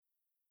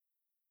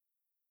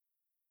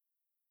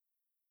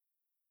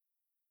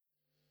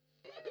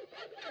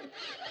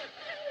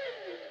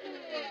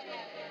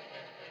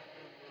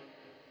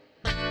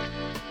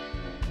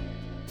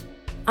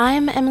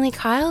I'm Emily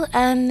Kyle,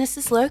 and this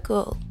is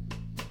Local.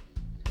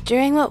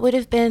 During what would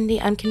have been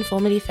the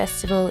Unconformity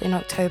Festival in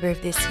October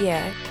of this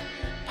year,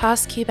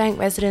 past QBank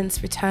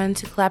residents returned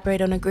to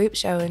collaborate on a group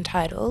show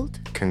entitled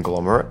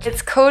Conglomerate.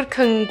 It's called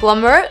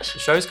Conglomerate. The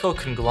show's called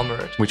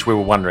Conglomerate. Which we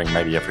were wondering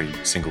maybe every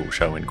single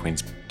show in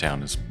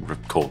Queenstown is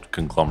called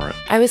Conglomerate.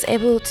 I was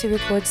able to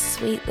record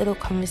sweet little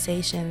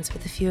conversations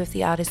with a few of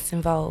the artists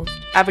involved.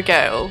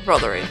 Abigail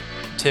Rothery.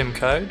 Tim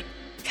Code.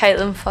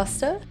 Caitlin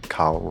Foster.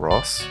 Carl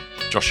Ross.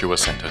 Joshua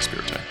Santo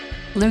Spirito.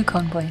 Lou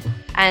Conboy.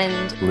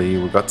 And Lee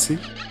Ragazzi.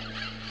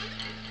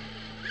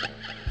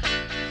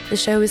 The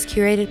show was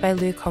curated by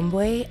Lou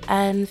Conboy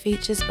and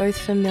features both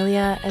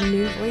familiar and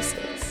new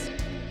voices.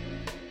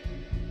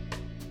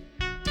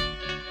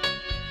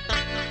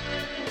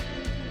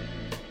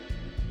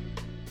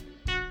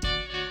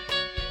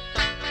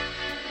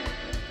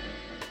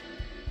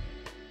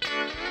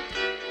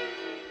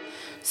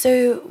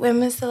 So, when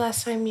was the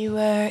last time you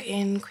were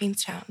in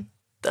Queenstown?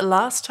 The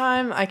last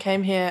time I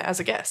came here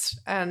as a guest,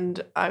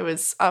 and I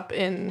was up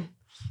in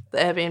the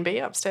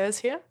Airbnb upstairs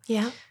here.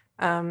 Yeah.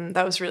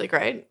 That was really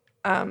great.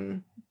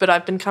 But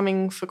I've been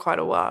coming for quite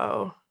a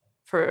while,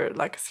 for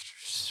like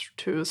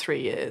 2 or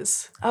 3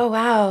 years. Oh,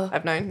 wow.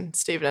 I've known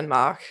Stephen and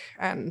Mark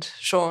and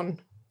Sean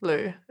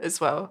Lou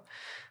as well,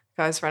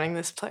 guys running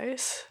this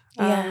place.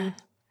 Yeah.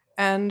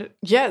 And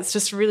yeah, it's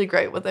just really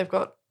great what they've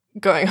got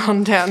going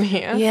on down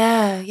here.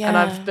 Yeah. And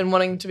I've been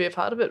wanting to be a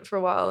part of it for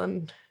a while.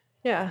 And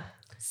yeah,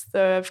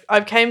 so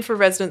I've came for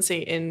residency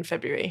in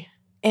February.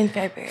 In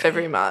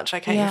February. March.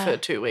 I came for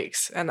 2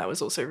 weeks, and that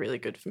was also really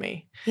good for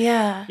me.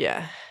 Yeah.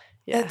 Yeah.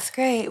 That's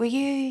great. Were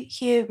you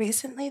here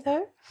recently,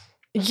 though?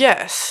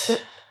 Yes.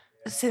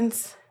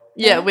 Since...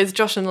 Yeah, with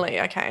Josh and Lee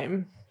I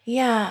came.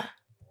 Yeah.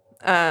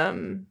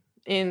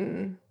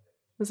 In...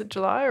 Was it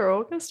July or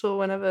August or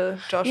whenever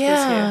Josh was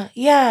here?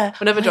 Yeah.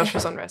 Whenever Josh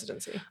was on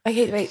residency.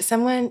 Okay, wait.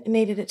 Someone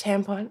needed a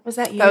tampon. Was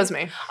that you? That was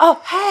me. Oh,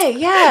 hey,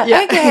 yeah.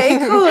 Okay,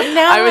 cool.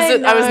 Now I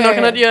was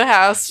knocking at your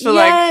house for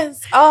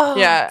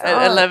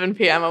at 11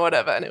 p.m. or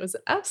whatever, and it was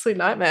an absolute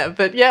nightmare.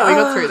 But yeah, we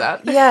got through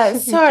that. Yeah,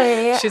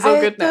 sorry. She's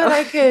all good now.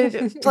 I thought I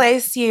could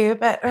place you,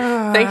 but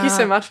thank you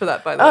so much for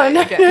that, by the way.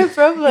 No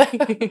problem.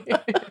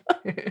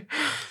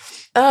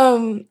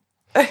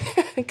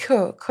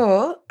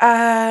 Cool.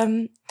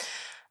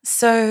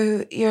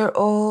 So you're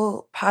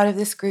all part of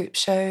this group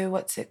show.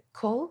 What's it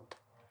called?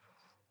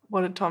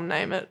 What did Tom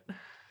name it?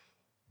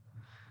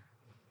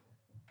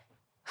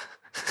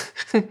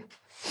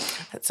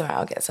 That's all right.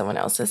 I'll get someone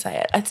else to say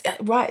it.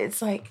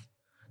 It's like,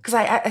 because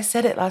I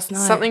said it last night.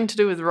 Something to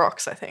do with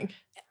rocks, I think.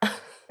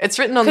 It's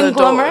written on the door.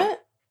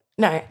 Conglomerate?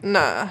 No.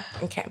 No.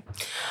 Okay.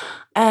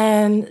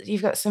 And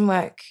you've got some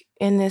work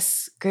in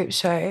this group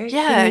show.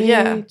 Yeah,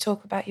 Can you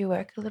talk about your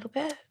work a little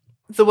bit?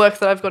 The work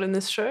that I've got in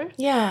this show?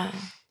 Yeah.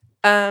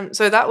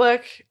 So that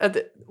work,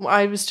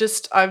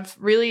 I've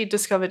really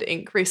discovered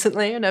ink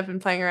recently, and I've been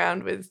playing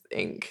around with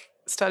ink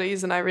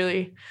studies, and I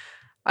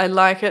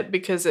like it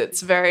because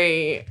it's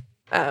very,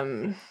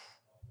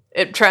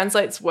 it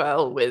translates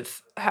well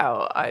with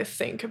how I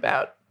think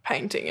about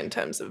painting in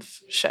terms of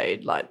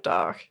shade, light,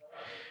 dark.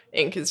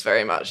 Ink is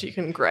very much, you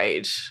can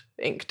grade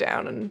ink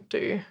down and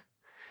do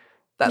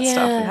that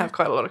stuff and have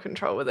quite a lot of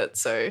control with it.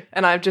 So,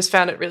 and I've just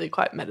found it really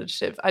quite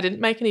meditative. I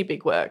didn't make any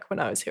big work when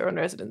I was here on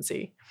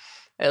residency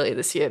earlier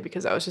this year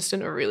because I was just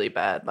in a really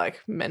bad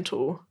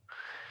mental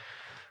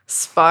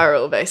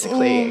spiral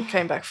basically.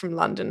 Came back from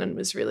London and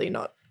was really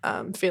not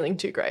feeling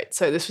too great.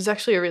 So this was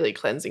actually a really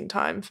cleansing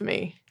time for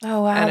me.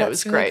 Oh wow. And it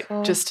was really great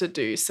cool. just to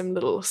do some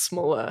little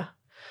smaller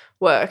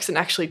works and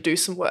actually do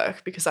some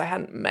work because I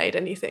hadn't made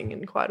anything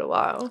in quite a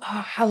while. Oh,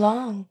 how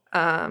long?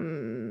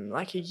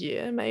 Like a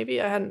year maybe.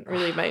 I hadn't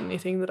really made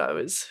anything that I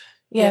was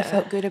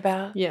felt good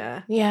about.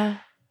 Yeah. Yeah.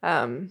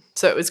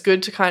 So it was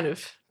good to kind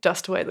of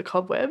dust away the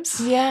cobwebs.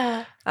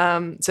 Yeah.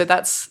 So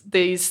that's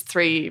these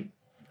 3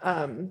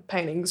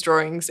 paintings,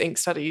 drawings, ink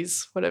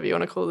studies, whatever you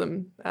want to call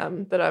them,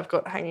 that I've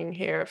got hanging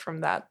here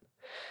from that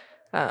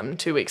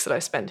 2 weeks that I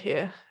spent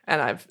here.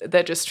 And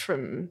they're just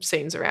from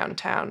scenes around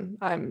town.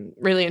 I'm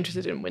really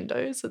interested in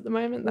windows at the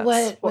moment.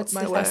 That's what's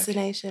my the work.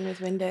 fascination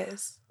with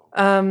windows?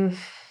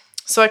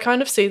 So I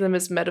kind of see them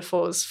as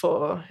metaphors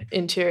for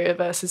interior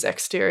versus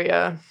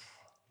exterior,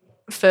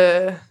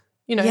 for,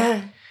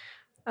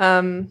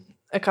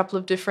 a couple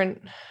of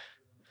different,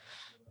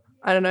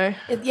 I don't know,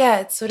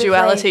 it's sort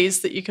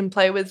dualities that you can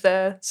play with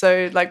there.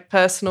 So like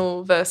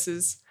personal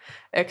versus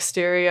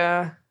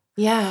exterior.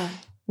 Yeah.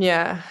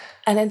 Yeah.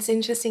 And it's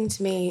interesting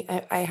to me,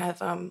 I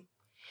have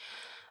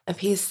a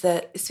piece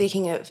that,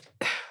 speaking of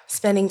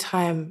spending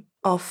time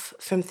off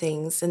from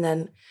things, and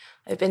then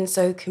I've been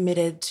so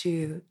committed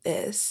to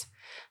this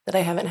that I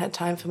haven't had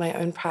time for my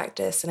own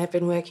practice, and I've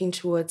been working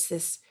towards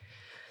this,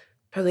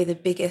 probably the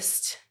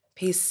biggest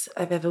piece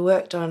I've ever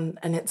worked on,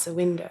 and it's a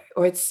window,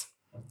 or it's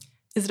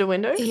Is it a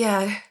window?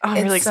 Yeah. Oh,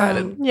 I'm really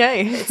excited.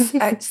 Yay.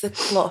 It's the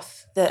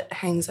cloth that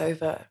hangs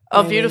over.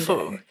 Oh, my beautiful.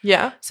 window.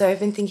 Yeah. So I've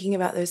been thinking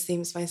about those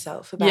themes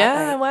myself, about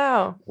Yeah, like,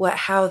 wow.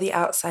 how the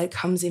outside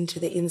comes into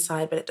the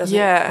inside, but it doesn't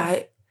Yeah.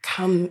 quite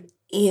come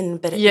in,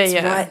 but Yeah, it's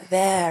yeah. right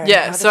there. And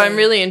Yeah, how do so I'm they-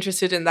 really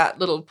interested in that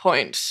little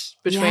point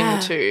between Yeah.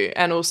 the two,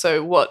 and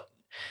also what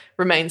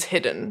remains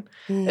hidden,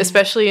 Mm.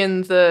 especially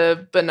in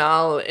the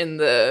banal, in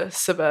the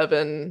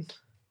suburban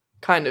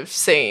kind of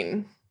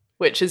scene,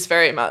 which is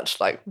very much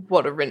like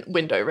what a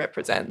window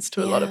represents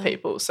to a lot of Yeah.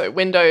 people. So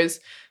windows,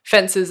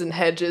 fences and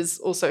hedges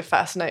also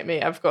fascinate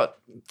me. I've got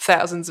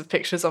thousands of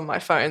pictures on my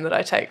phone that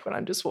I take when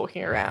I'm just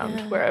walking around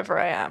Yeah. wherever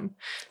I am.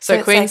 So So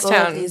it's like all of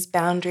Queenstown, these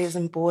boundaries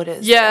and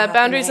borders. yeah, that are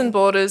boundaries and happening.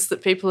 borders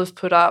that people have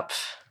put up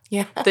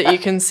Yeah. that you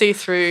can see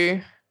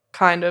through,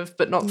 kind of,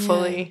 but not Yeah.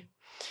 fully.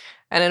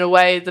 And in a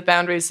way, the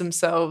boundaries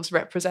themselves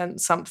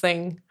represent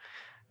something,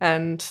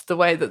 and the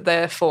way that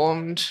they're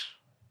formed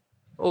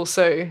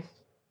also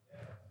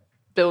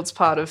builds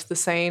part of the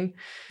scene.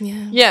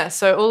 Yeah. Yeah,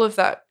 so all of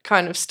that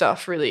kind of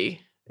stuff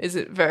really is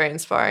very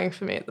inspiring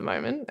for me at the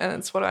moment, and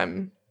it's what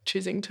I'm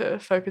choosing to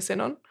focus in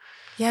on.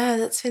 Yeah,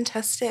 that's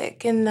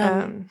fantastic. And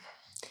Um,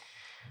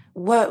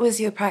 what was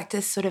your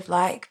practice sort of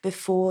like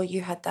before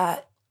you had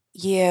that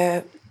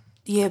year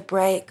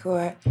break?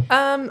 Or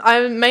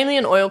I'm mainly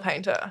an oil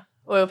painter,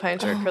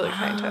 acrylic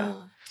painter.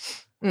 wow.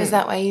 Is Mm.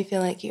 that why you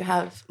feel like you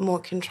have more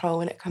control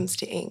when it comes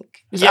to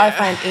ink? 'Cause I Yeah.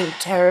 find ink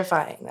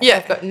terrifying. Like, Yeah.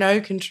 I've got no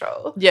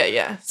control. Yeah,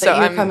 yeah. But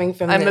you're coming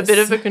from I'm a bit this.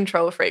 of a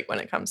control freak when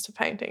it comes to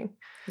painting.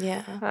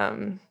 Yeah.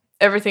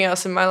 Everything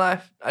else in my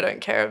life, I don't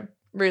care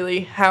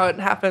really how it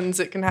happens.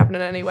 It can happen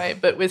in any way.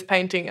 But with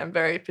painting, I'm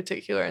very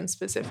particular and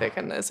specific,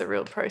 and there's a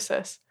real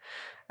process.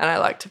 And I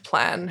like to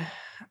plan.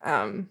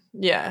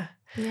 Yeah.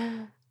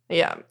 Yeah.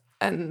 Yeah.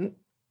 And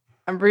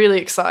I'm really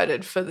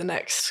excited for the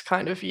next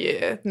kind of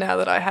year now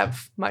that I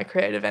have my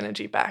creative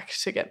energy back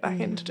to get back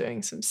into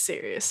doing some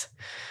serious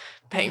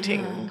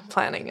painting, Yeah.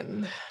 planning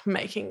and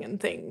making and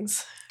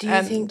things. Do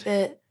you think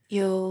that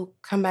you'll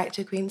come back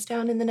to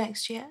Queenstown in the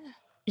next year?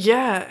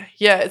 Yeah,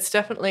 it's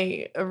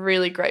definitely a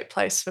really great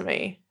place for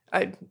me.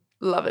 I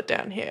love it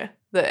down here.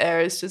 The air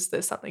is just,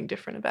 there's something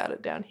different about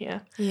it down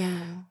here.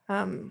 Yeah.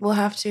 Um, We'll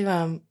have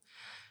to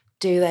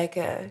do like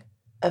a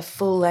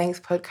full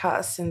length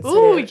podcast and ooh,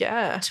 sort of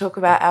yeah. talk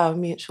about our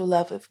mutual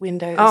love of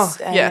windows. Oh,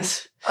 and,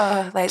 yes.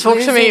 like Talk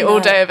to me losing all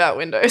that- day about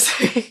windows.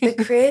 The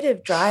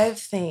creative drive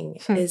thing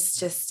is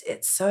just,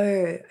 it's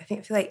so, I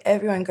feel like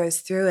everyone goes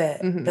through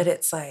it, Mhm. but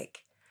it's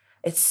like,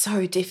 it's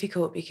so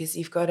difficult because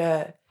you've got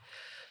to,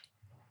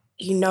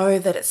 you know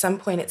that at some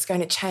point it's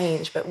going to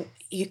change, but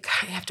you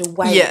have to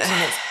wait, Yeah.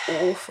 and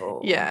it's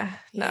awful. Yeah,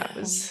 no, Yeah. it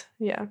was,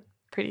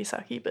 pretty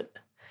sucky, but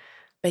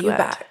But you're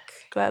glad. back.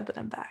 glad that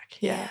I'm back.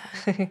 Yeah.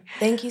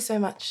 Thank you so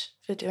much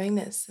for doing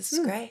this. This is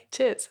great.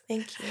 Cheers.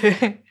 Thank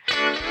you.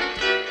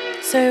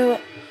 So,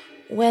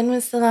 when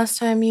was the last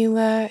time you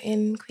were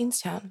in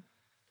Queenstown?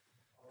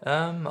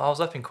 I was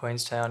up in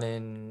Queenstown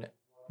in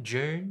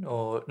June,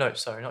 or no,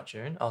 sorry, not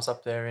June. I was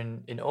up there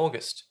in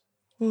August,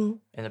 Mm.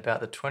 in about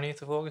the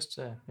 20th of August.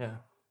 Yeah.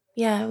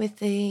 Yeah, with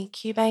the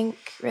QBank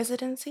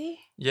residency.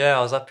 Yeah,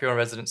 I was up here on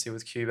residency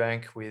with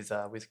QBank with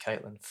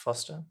Caitlin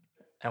Foster,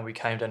 and we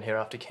came down here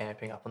after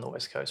camping up on the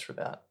West Coast for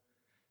about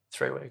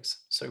 3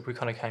 weeks. So we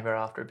kind of came here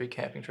after a big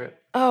camping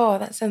trip. Oh,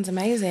 that sounds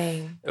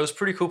amazing. It was a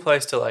pretty cool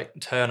place to like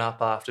turn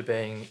up after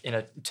being in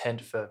a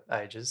tent for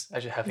ages,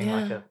 as you're having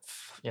like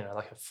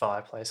a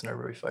fireplace and a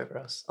roof over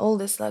us. All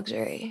this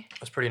luxury.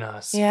 It was pretty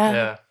nice. Yeah.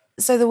 Yeah.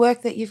 So the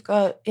work that you've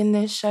got in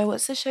this show,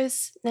 what's the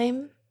show's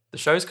name? The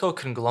show's called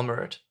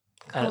Conglomerate,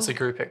 and it's a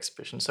group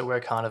exhibition. So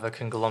we're kind of a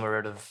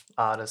conglomerate of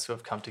artists who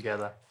have come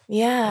together.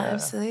 Yeah, Yeah,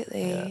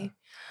 absolutely. yeah.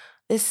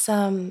 This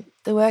the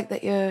work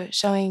that you're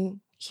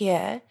showing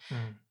here,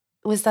 Mm.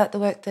 was that the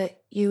work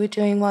that you were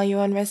doing while you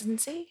were on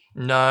residency?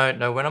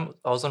 No. When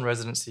I was on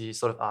residency,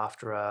 sort of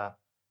after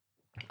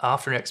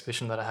an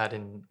exhibition that I had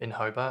in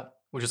Hobart,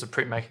 which was a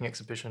printmaking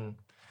exhibition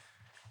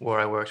where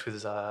I worked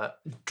with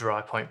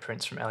dry point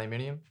prints from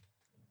aluminium.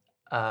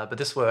 But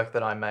this work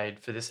that I made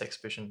for this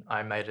exhibition,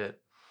 I made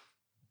it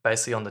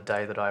basically on the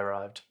day that I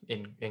arrived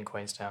in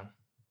Queenstown.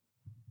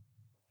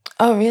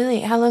 Oh,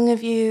 really? How long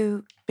have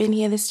you been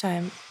here this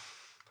time?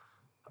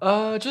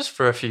 Just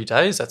for a few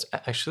days, that's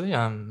actually.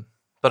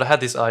 But I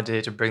had this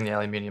idea to bring the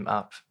aluminium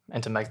up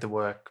and to make the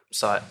work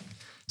site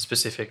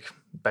specific,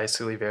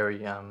 basically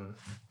very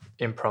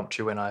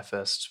impromptu when I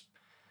first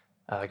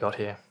got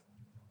here.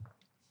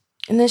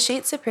 And the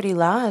sheets are pretty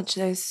large,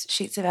 those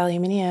sheets of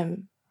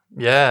aluminium.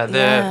 Yeah,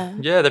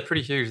 Yeah. they're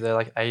pretty huge. They're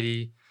like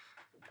 80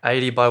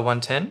 by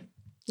 110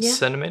 Yeah.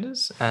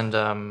 centimeters.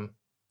 And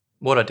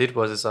what I did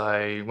was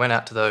I went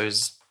out to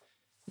those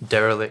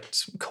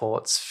derelict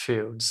courts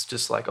fields,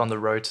 just like on the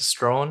road to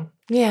Strahan,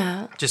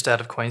 Yeah. just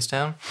out of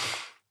Queenstown.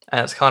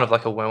 And it's kind of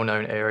like a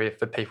well-known area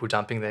for people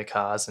dumping their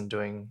cars and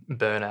doing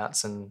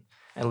burnouts and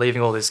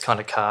leaving all this kind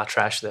of car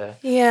trash there.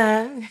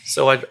 Yeah.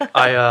 So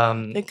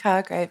The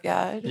car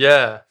graveyard.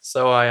 yeah.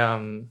 So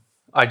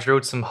I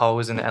drilled some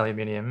holes in the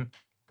aluminium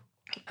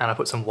and I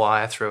put some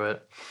wire through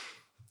it.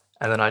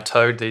 And then I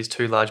towed these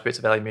 2 large bits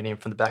of aluminium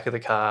from the back of the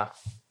car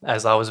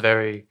as I was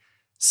very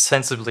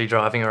sensibly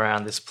driving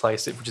around this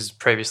place, which has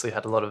previously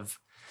had a lot of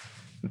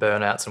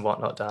burnouts and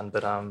whatnot done.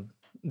 But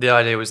the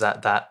idea was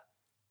that that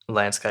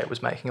landscape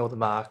was making all the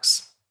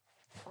marks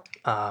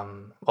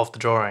of the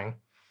drawing,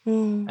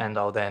 and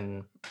I'll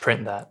then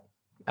print that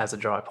as a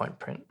dry point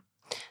print.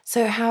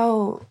 So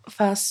how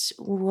fast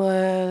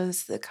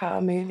was the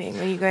car moving?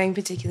 Were you going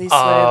particularly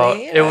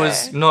slowly? It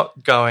was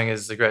not going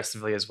as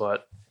aggressively as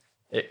what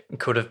it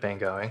could have been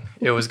going.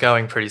 It was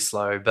going pretty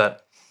slow,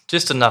 but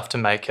just enough to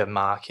make a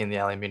mark in the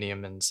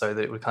aluminium, and so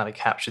that it would kind of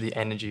capture the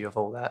energy of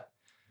all that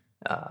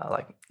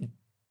like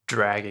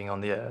dragging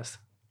on the earth.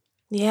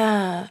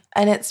 Yeah,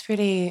 and it's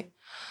pretty.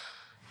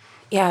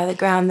 Yeah, the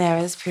ground there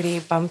is pretty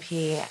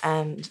bumpy,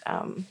 and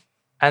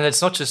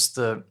it's not just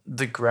the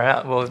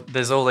ground. Well,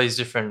 there's all these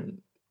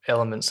different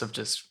elements of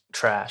just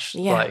trash,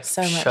 Yeah, like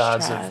so much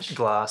shards trash. of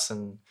glass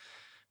and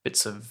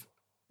bits of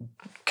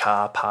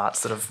car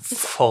parts that have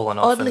fallen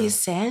off. oddly and-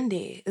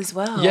 sandy as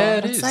well. Yeah,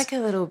 it it's is. like a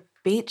little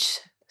beach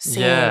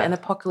scene, Yeah. an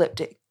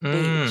apocalyptic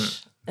Mm.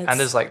 beach. And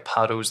there's like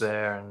puddles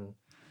there, and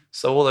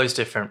so all those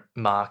different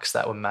marks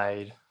that were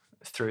made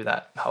through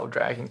that whole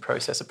dragging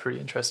process are pretty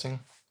interesting.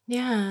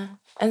 Yeah.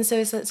 And so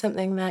is that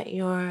something that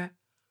your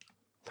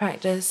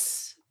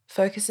practice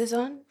focuses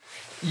on?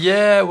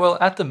 Yeah, well,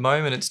 at the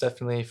moment, it's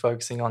definitely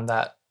focusing on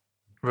that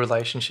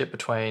relationship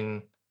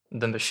between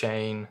the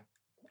machine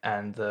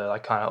and the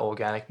like kind of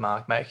organic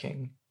mark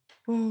making.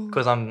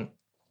 Because I'm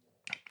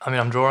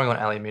drawing on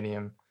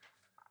aluminium,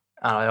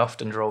 and I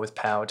often draw with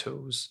power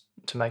tools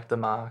to make the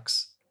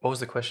marks. What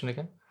was the question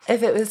again?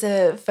 If it was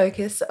a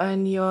focus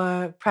on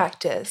your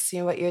practice,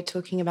 what you're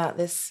talking about,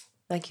 this,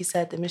 like you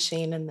said, the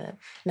machine and the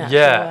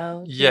natural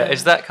world. Yeah,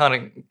 it's that kind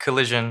of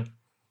collision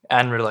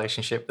and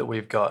relationship that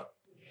we've got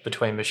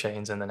between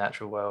machines and the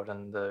natural world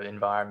and the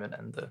environment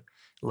and the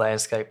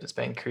landscape that's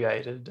been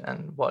created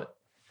and what,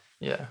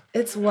 yeah.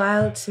 It's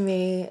wild to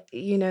me,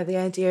 the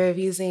idea of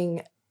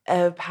using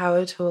a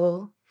power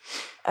tool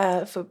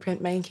for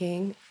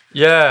printmaking.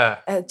 Yeah.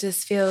 It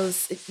just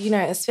feels,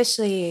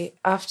 especially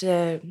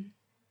after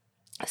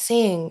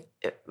seeing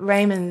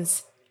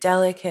Raymond's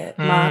delicate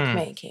mark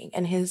making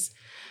and his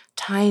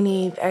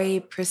tiny, very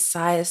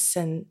precise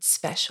and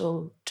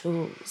special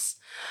tools.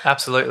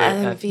 Absolutely.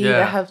 And for you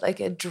to have like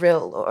a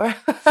drill or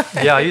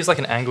Yeah, I use like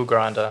an angle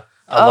grinder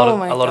a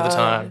lot of the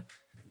time,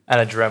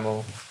 and a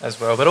Dremel as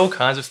well. But all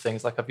kinds of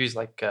things. Like I've used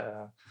like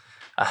a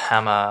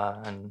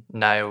hammer and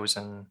nails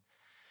and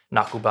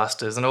knuckle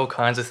busters and all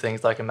kinds of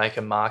things that I can make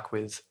a mark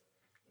with.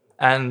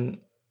 And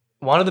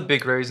one of the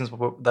big reasons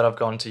that I've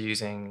gone to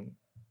using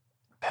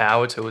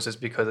power tools is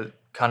because it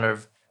kind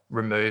of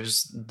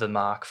removes the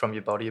mark from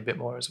your body a bit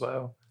more as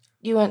well.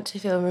 You want to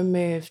feel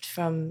removed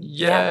from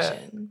the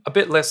action. A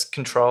bit less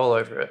control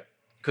over it.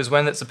 Because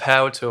when it's a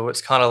power tool,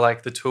 it's kind of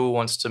like the tool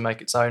wants to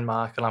make its own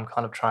mark, and I'm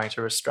kind of trying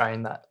to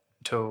restrain that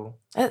tool.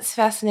 That's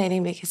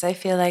fascinating because I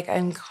feel like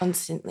I'm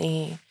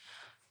constantly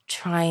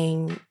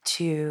trying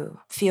to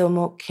feel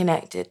more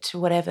connected to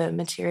whatever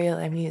material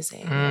I'm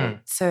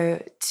using.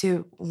 So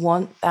to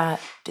want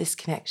that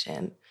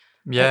disconnection,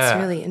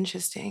 that's really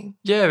interesting.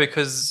 Yeah,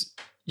 because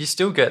you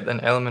still get an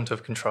element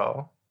of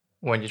control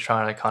when you're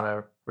trying to kind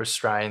of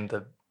restrain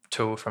the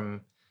tool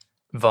from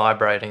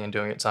vibrating and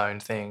doing its own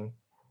thing.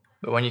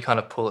 But when you kind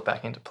of pull it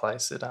back into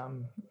place, it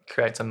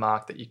creates a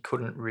mark that you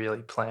couldn't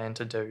really plan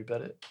to do,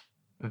 but it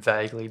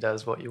vaguely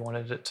does what you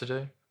wanted it to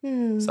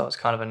do. So it's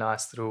kind of a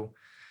nice little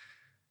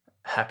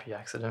happy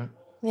accident.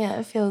 Yeah,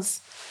 it feels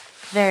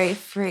very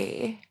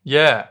free.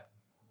 Yeah,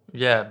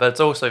 but it's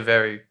also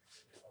very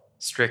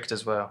strict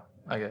as well,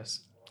 I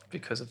guess,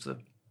 because of the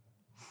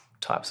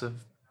types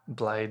of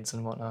blades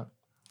and whatnot.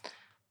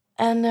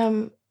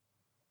 And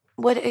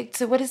what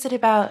is it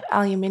about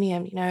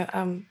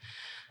aluminium?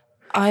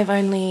 I've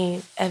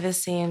only ever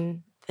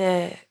seen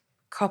the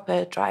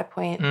copper dry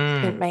point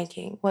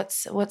printmaking.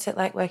 What's it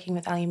like working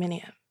with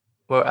aluminium?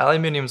 Well,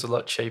 aluminium's a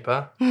lot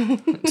cheaper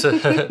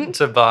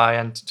to buy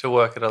and to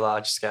work at a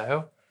large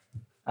scale.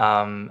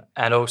 And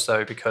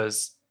also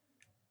because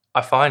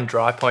I find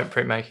dry point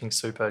printmaking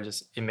super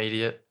just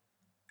immediate,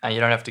 and you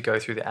don't have to go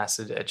through the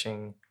acid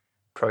etching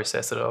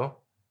process at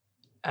all.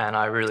 And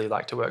I really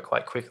like to work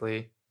quite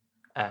quickly.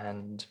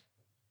 And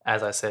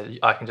as I said,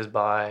 I can just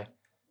buy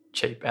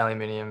cheap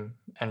aluminium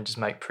and just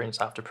make prints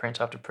after print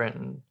after print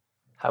and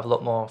have a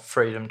lot more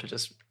freedom to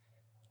just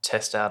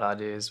test out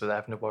ideas without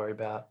having to worry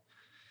about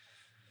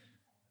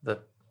the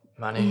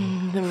money.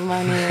 The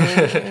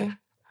money.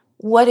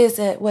 What is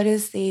it? What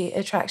is the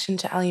attraction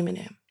to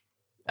aluminium?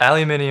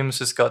 Aluminium's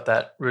just got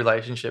that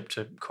relationship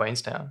to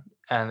Queenstown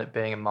and it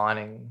being a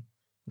mining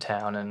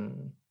town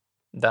and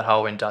that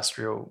whole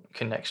industrial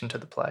connection to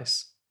the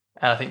place.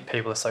 And I think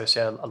people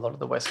associate a lot of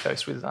the West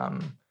Coast with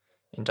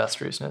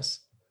industriousness.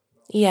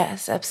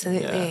 Yes,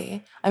 absolutely. Yeah.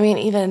 I mean,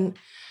 even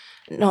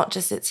not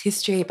just its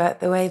history, but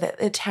the way that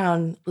the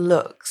town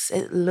looks.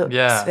 It looks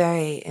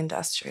very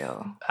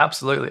industrial.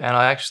 Absolutely. And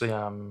I actually,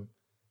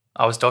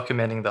 I was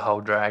documenting the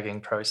whole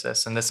dragging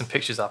process, and there's some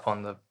pictures up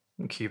on the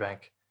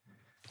QBank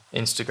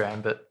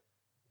Instagram, but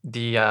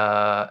the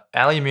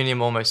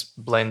aluminium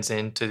almost blends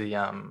into the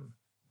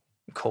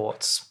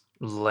quartz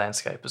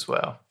landscape as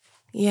well.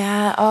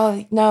 Yeah.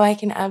 Oh, no, I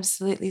can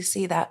absolutely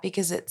see that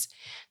because it's,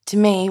 to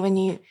me, when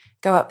you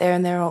go up there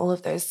and there are all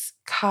of those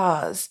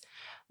cars,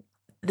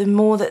 the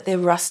more that they're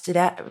rusted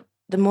out,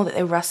 the more that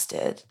they're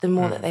rusted, the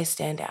more that they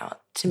stand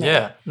out to me.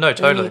 Yeah, no, When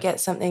totally. you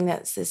get something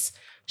that's this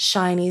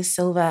shiny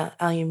silver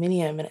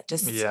aluminium and it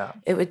just, Yeah.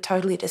 it would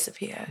totally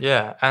disappear.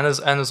 Yeah, and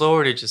there's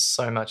already just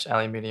so much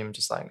aluminium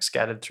just like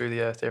scattered through the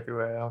earth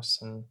everywhere else,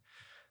 and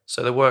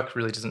so the work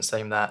really doesn't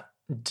seem that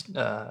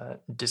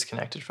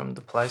disconnected from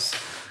the place.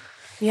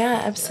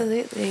 Yeah,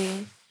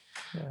 absolutely.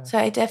 Yeah. So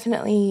I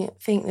definitely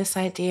think this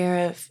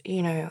idea of,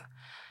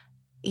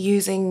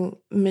 using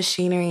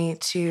machinery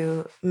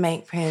to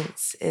make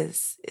prints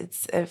it's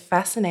a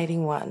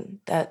fascinating one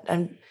that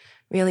I'm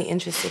really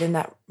interested in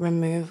that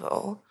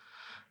removal.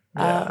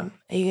 Yeah.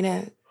 Are you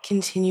going to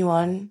continue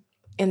on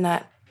in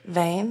that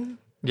vein?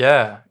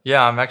 Yeah,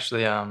 I'm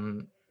actually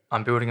I'm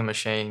building a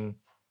machine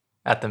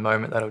at the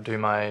moment that'll do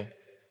my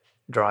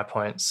dry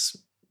points,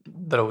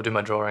 that'll do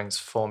my drawings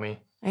for me.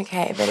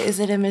 Okay, but is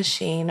it a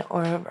machine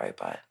or a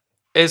robot?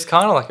 It's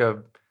kind of like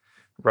a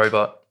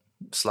robot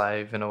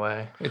slave in a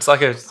way. It's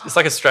like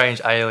a strange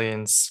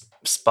alien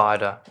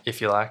spider, if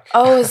you like.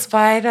 Oh, a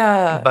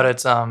spider. But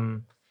it's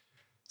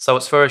so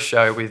it's for a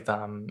show with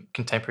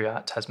Contemporary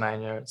Art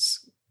Tasmania.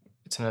 It's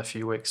in a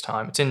few weeks'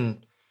 time. It's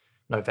in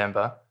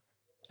November,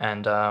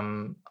 and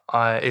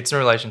it's in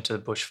relation to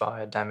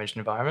bushfire damaged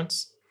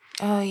environments.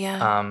 Oh,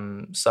 yeah.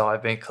 So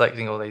I've been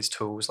collecting all these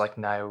tools like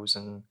nails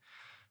and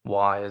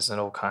wires and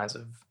all kinds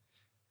of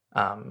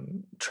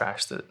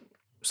trash that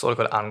sort of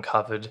got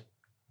uncovered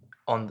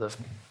on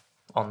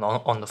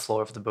the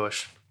floor of the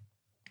bush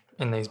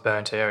in these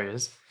burnt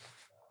areas,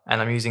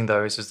 and I'm using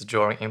those as the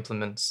drawing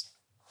implements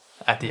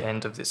at the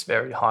end of this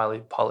very highly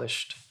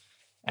polished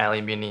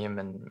aluminium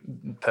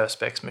and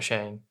perspex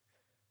machine,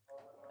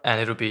 and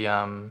it'll be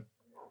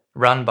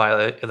run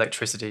by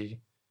electricity,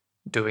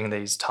 doing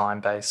these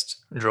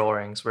time-based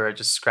drawings where it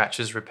just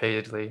scratches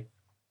repeatedly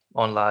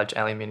on large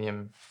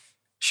aluminium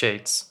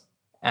sheets,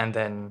 and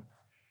then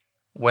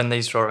when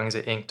these drawings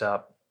are inked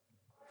up,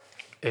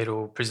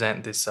 it'll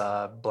present this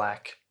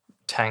black,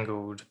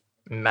 tangled,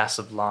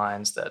 massive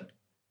lines that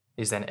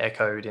is then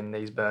echoed in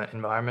these burnt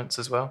environments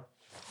as well.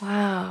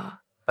 Wow.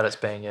 But it's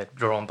being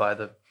drawn by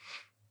the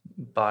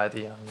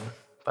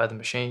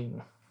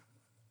machine.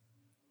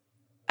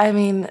 I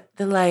mean,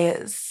 the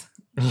layers.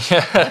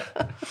 Yeah.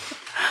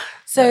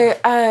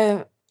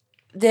 So,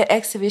 the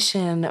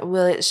exhibition,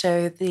 will it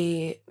show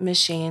the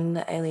machine,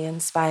 the alien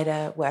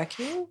spider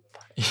working?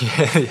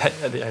 Yeah,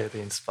 the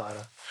alien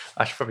spider.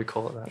 I should probably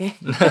call it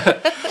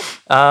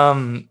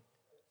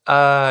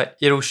that.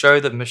 It'll show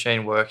the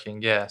machine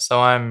working, yeah.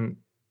 So I'm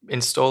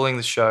installing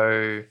the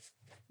show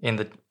in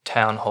the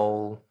town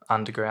hall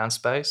underground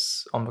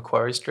space on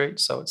Macquarie Street.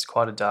 So it's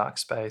quite a dark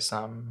space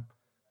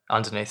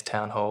underneath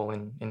town hall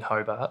in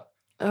Hobart.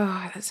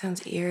 Oh, that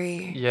sounds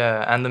eerie.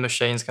 Yeah, and the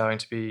machine's going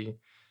to be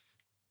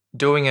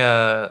doing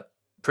a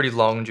pretty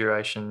long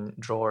duration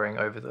drawing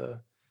over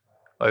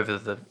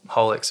the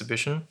whole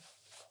exhibition.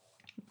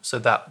 So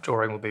that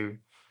drawing will be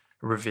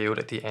revealed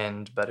at the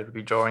end, but it'll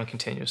be drawing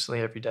continuously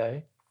every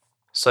day.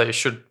 So it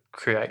should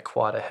create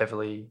quite a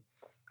heavily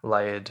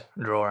layered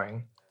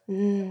drawing.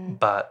 Mm.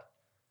 But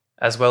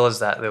as well as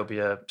that, there'll be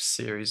a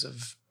series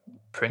of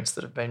prints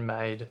that have been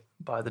made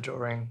by the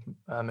drawing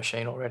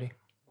machine already.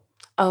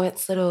 Oh,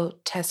 it's little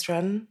test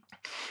run.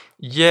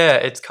 Yeah,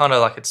 it's kind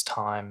of like its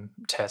time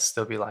tests.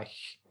 There'll be like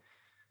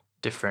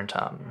different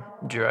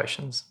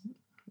durations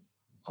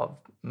of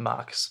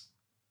marks.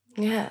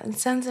 Yeah, it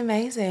sounds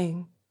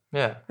amazing.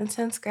 Yeah, It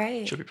sounds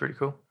great. should be pretty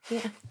cool.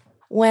 Yeah.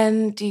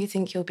 When do you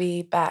think you'll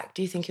be back?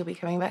 Do you think you'll be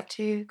coming back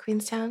to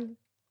Queenstown?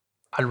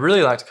 I'd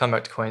really like to come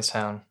back to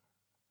Queenstown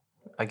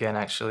again,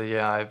 actually.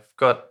 Yeah, I've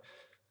got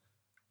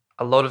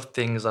a lot of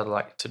things I'd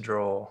like to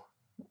draw.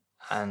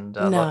 And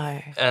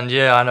and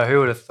yeah, I know, who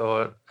would have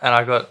thought?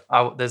 And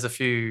there's a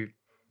few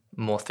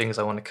more things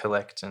I want to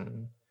collect,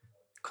 and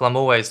cause I'm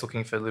always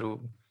looking for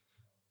little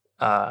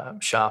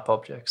sharp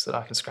objects that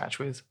I can scratch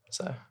with.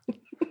 So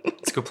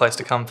it's a good place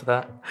to come for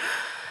that.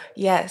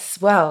 Yes.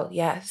 Well,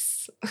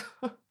 yes.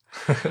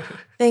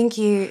 Thank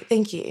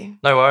you.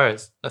 No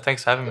worries. No,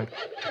 thanks for having me.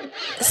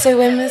 So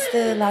when was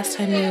the last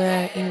time you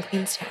were in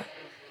Queenstown?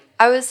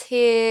 I was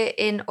here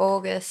in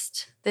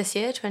August this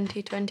year,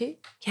 2020.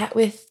 Yeah,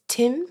 with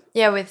Tim?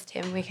 Yeah, with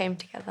Tim. We came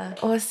together.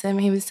 Awesome.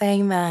 He was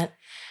saying that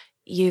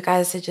you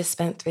guys had just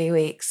spent 3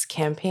 weeks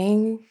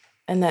camping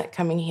and that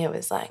coming here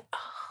was like,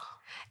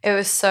 It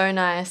was so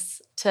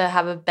nice to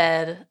have a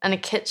bed and a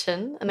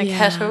kitchen and a Yeah,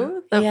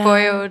 kettle that yeah.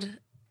 boiled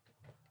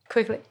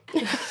quickly.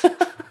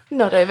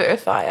 not over a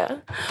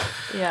fire.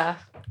 Yeah.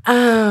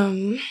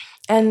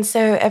 And so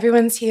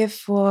everyone's here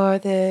for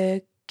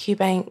the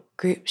QBank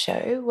group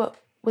show. What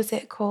was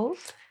it called?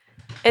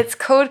 It's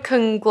called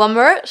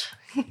Conglomerate,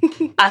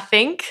 I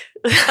think.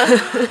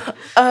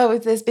 Oh,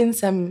 there's been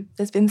some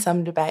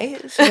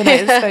debate. When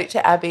I spoke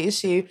to Abby,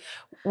 she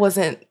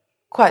wasn't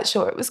quite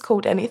sure it was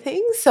called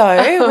anything. So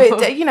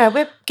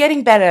we're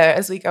getting better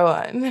as we go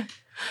on.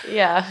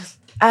 Yeah.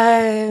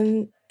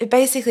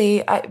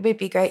 Basically, it would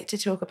be great to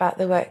talk about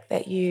the work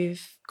that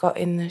you've got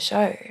in the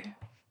show.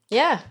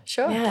 Yeah,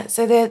 sure. Yeah,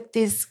 so there are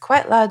these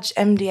quite large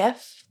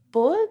MDF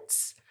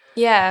boards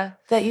Yeah.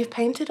 that you've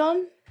painted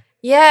on.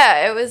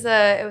 Yeah, it was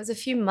a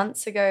few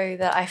months ago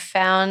that I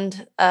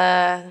found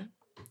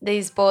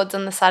these boards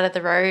on the side of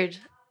the road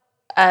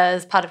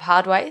as part of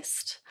hard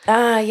waste.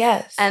 Ah,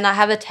 yes. And I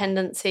have a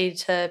tendency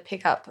to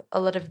pick up a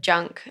lot of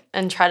junk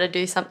and try to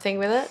do something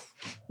with it.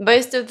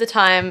 Most of the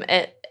time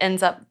it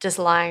ends up just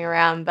lying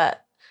around,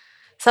 but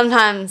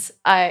sometimes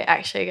I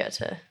actually get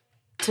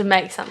to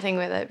make something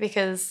with it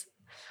because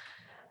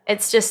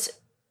it's just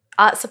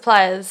art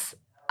supplies.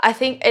 I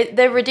think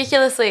they're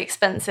ridiculously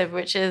expensive,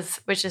 which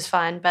is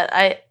fine, but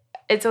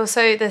it's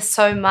also there's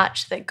so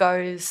much that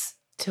goes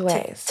to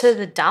waste. To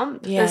the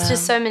dump. Yeah. There's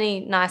just so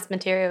many nice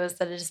materials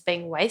that are just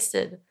being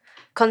wasted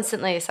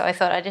constantly. So I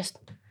thought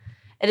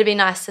it'd be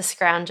nice to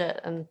scrounge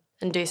it and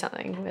do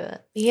something with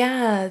it.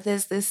 Yeah,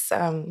 there's this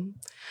I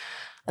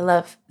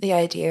love the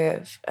idea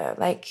of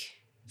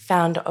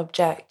found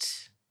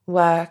object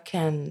work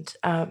and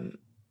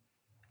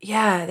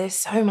there's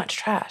so much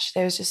trash.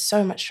 There's just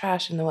so much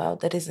trash in the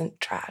world that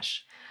isn't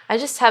trash. I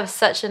just have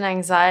such an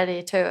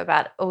anxiety too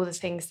about all the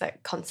things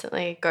that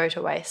constantly go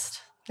to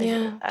waste.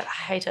 Yeah. I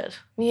hate it.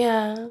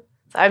 Yeah. So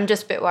I'm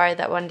just a bit worried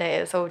that one day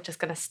it's all just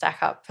going to stack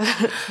up.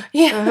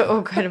 Yeah.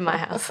 Or go to my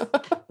house.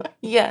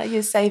 Yeah,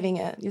 you're saving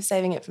it. You're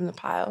saving it from the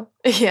pile.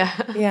 Yeah.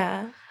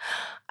 Yeah.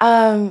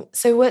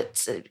 So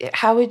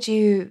how would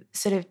you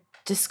sort of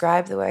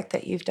describe the work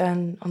that you've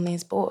done on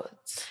these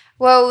boards?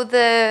 Well,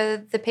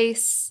 the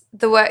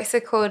works are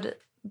called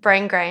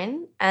Brain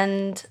Grain,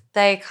 and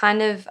they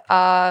kind of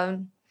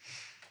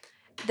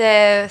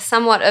they're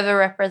somewhat of a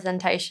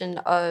representation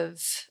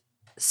of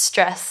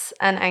stress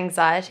and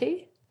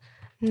anxiety.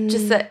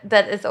 Just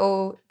that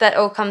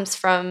all comes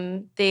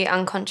from the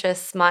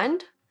unconscious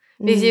mind,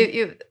 because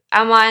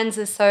our minds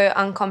are so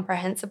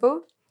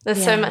incomprehensible.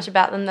 There's so much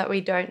about them that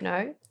we don't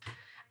know,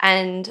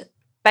 and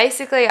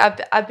basically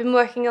I've been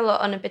working a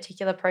lot on a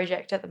particular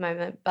project at the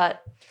moment,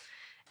 but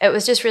it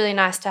was just really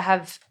nice to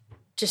have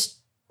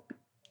just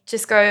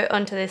go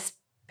onto this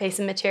piece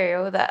of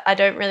material that I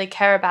don't really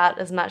care about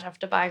as much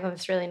after buying all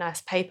this really nice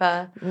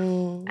paper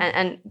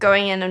and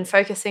going in and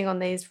focusing on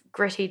these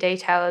gritty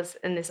details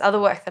in this other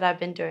work that I've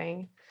been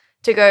doing,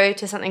 to go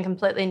to something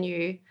completely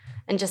new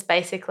and just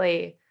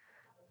basically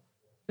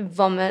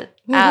vomit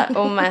out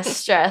all my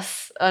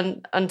stress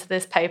onto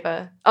this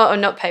paper. Oh,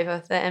 not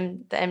paper, the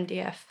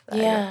MDF.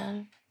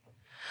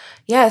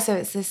 Yeah, so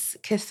it's this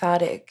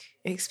cathartic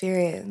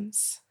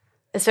experience.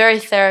 It's very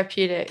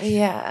therapeutic.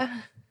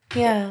 Yeah.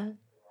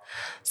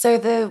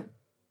 So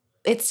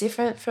it's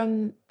different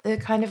from the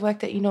kind of work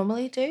that you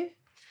normally do?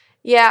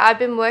 Yeah, I've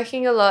been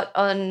working a lot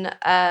on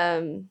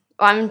I'm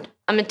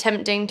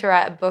attempting to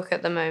write a book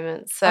at the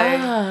moment. So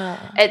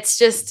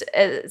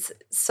it's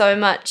so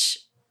much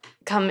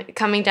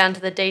coming down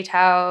to the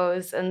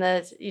details and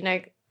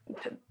the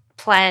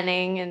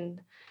planning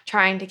and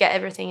trying to get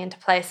everything into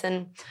place.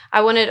 And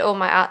I wanted all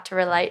my art to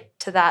relate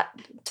to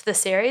the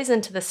series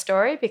and to the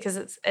story, because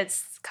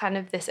it's kind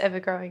of this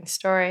ever-growing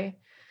story.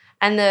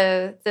 And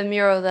the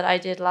mural that I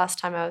did last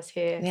time I was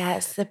here. Yeah,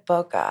 it's the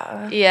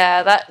bugger.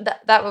 Yeah,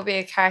 that will be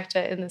a character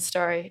in the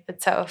story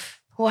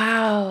itself.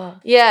 Wow.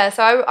 Yeah,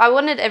 so I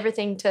wanted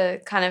everything to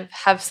kind of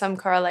have some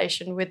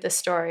correlation with the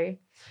story.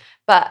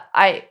 But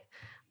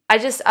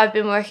I've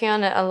been working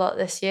on it a lot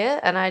this year,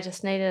 and I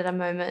just needed a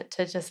moment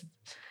to just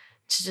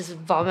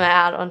vomit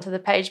out onto the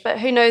page.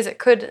 But who knows, it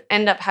could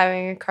end up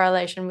having a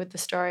correlation with the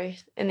story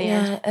in the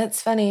end. Yeah,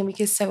 it's funny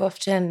because so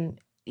often,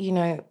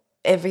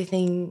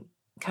 everything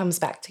comes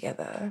back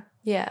together.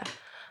 Yeah.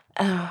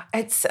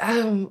 It's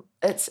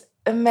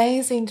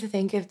amazing to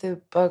think of the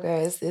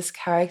bugger as this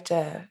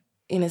character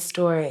in a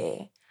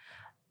story.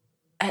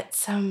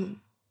 It's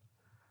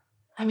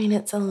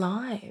it's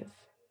alive.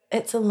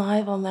 It's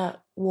alive on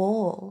that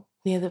wall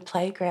near the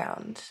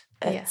playground.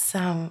 It's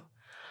and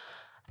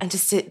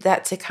just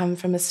that to come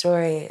from a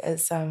story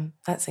is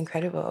that's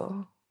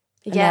incredible.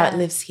 And now it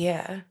lives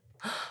here.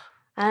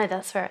 I know,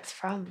 that's where it's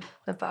from,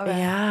 the bugger.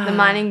 Yeah. The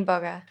mining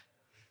bugger.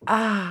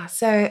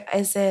 So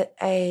is it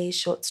a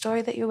short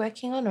story that you're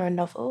working on or a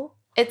novel?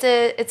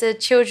 It's a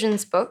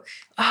children's book.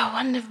 Oh,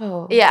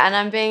 wonderful. Yeah, and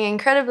I'm being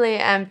incredibly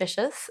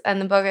ambitious, and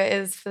the bugger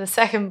is for the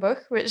second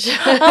book, which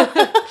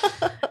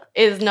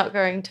is not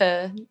going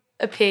to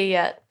appear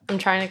yet. I'm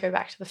trying to go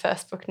back to the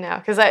first book now,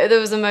 because there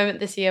was a moment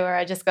this year where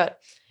I just got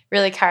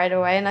really carried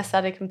away and I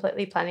started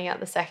completely planning out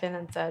the second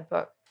and third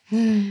book.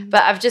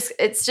 But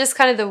it's just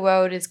kind of the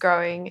world is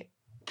growing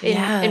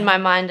in my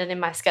mind and in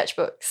my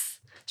sketchbooks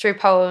through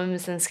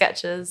poems and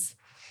sketches.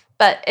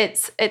 But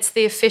it's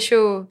the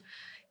official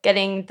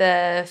getting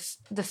the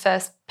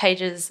first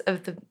pages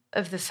of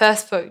the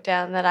first book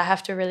down that I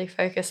have to really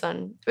focus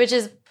on, which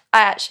is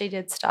I actually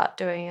did start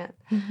doing it.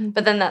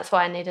 But then that's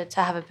why I needed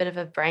to have a bit of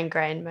a brain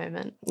grain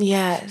moment.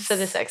 Yes. For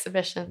this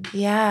exhibition.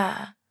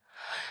 Yeah.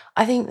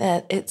 I think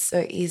that it's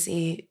so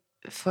easy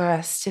for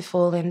us to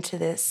fall into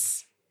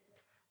this.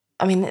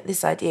 I mean,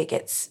 this idea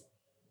gets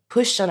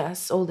pushed on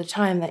us all the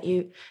time that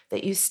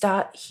you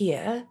start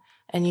here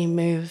and you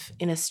move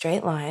in a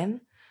straight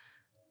line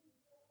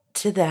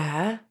to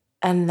there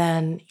and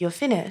then you're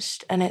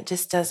finished, and it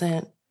just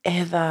doesn't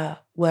ever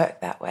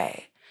work that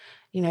way.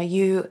 You know,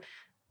 you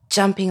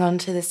jumping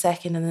onto the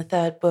second and the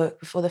third book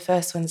before the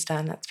first one's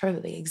done, that's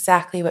probably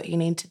exactly what you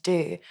need to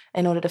do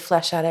in order to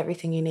flesh out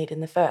everything you need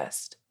in the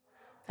first.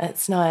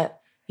 It's not,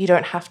 you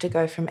don't have to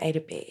go from A to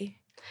B.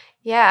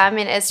 Yeah, I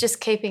mean, it's just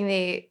keeping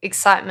the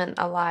excitement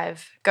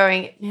alive,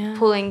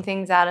 pulling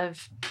things out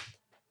of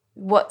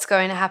what's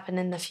going to happen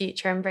in the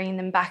future and bringing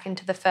them back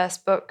into the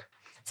first book.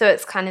 So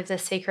it's kind of the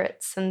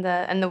secrets and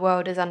the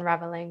world is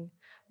unraveling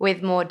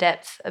with more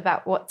depth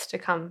about what's to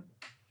come.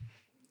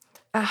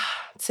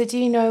 So do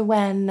you know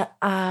when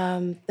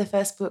the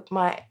first book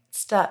might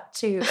start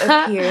to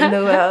appear in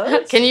the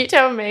world? Can you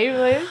tell me,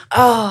 please?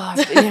 Oh,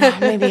 yeah,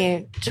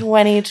 maybe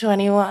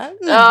 2021.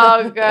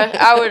 Oh gosh,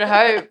 I would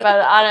hope,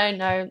 but I don't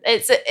know.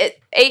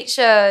 Each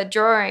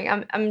drawing.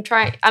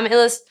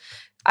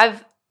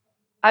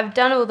 I've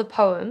done all the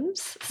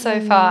poems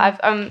so far. I've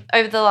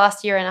over the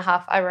last year and a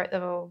half, I wrote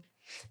them all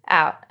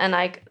out, and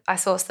I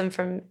sourced them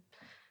from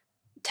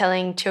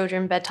telling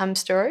children bedtime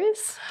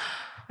stories.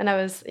 And I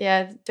was,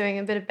 doing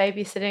a bit of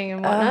babysitting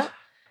and whatnot.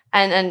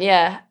 And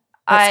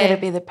that's going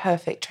to be the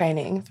perfect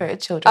training for a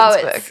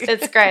children's book.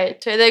 It's great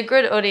too. They're a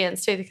good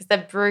audience too because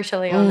they're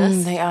brutally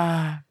honest. They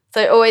are.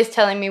 So always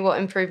telling me what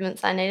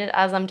improvements I needed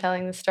as I'm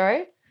telling the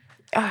story.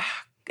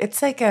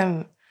 It's like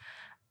a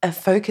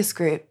focus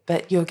group,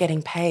 but you're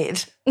getting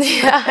paid.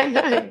 Yeah, I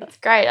know. It's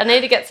great.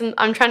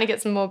 I'm trying to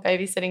get some more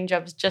babysitting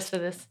jobs just for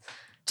this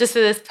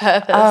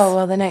purpose. Oh,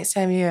 well, the next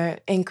time you're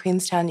in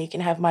Queenstown, you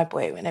can have my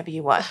boy whenever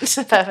you want.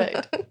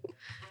 Perfect.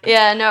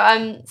 Yeah, no,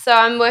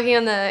 I'm working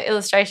on the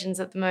illustrations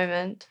at the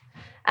moment,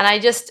 and I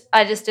just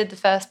did the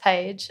first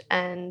page,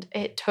 and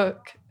it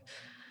took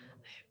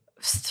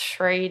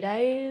 3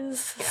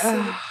 days.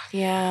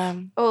 Yeah.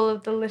 All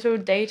of the little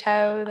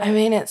detail. I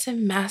mean, it's a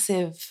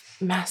massive,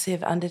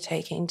 massive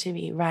undertaking to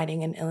be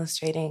writing and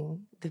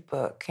illustrating the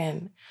book,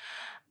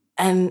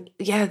 and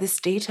yeah, this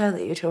detail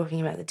that you're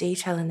talking about, the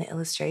detail in the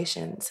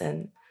illustrations,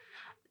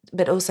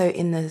 but also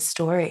in the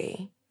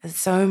story. There's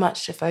so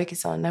much to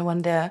focus on. No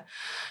wonder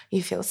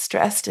you feel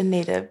stressed and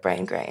need a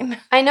brain drain.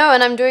 I know,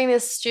 and I'm doing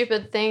this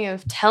stupid thing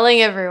of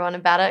telling everyone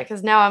about it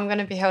because now I'm going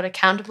to be held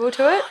accountable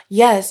to it.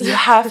 Yes, you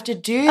have to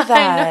do that.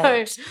 I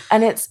know.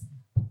 And it's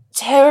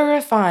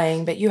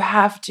terrifying, but you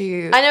have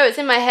to. I know, it's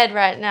in my head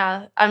right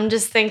now. I'm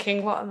just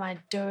thinking, what am I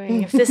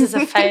doing? If this is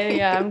a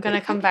failure, I'm going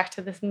to come back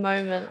to this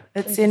moment.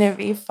 It's going to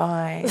be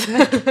fine.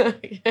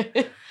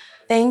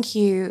 Thank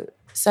you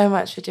so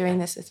much for doing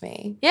this with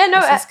me. Yeah,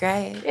 no, this is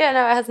great. Yeah,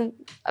 no, it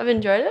hasn't. I've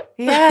enjoyed it.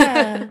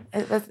 Yeah,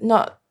 it was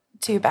not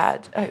too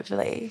bad,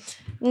 hopefully.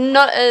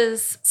 Not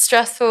as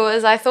stressful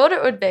as I thought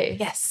it would be.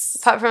 Yes.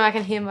 Apart from I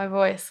can hear my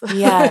voice.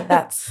 Yeah,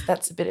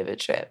 that's a bit of a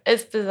trip.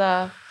 It's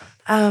bizarre.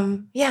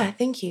 Yeah,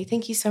 thank you.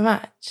 Thank you so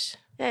much.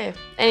 Yeah,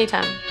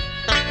 anytime.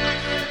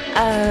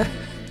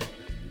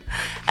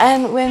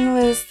 And when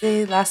was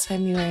the last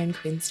time you were in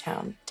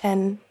Queenstown?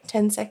 10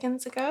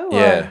 seconds ago? Or?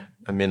 Yeah,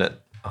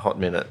 a hot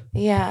minute.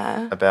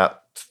 Yeah.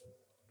 About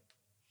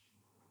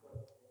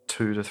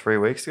 2 to 3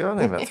 weeks ago. I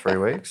think about 3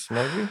 weeks,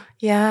 maybe.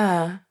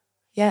 Yeah.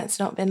 Yeah, it's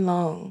not been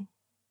long.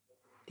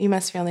 You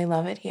must really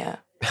love it here.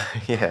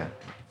 Yeah,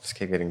 just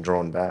keep getting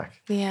drawn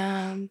back.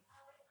 Yeah.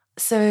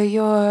 So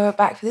you're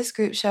back for this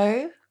group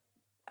show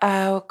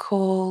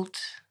called...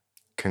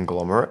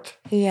 Conglomerate.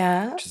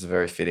 Yeah. Which is a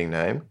very fitting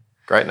name.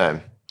 Great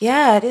name.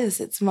 Yeah, it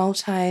is. It's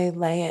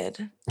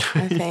multi-layered,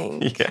 I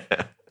think.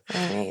 Yeah.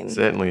 I mean... It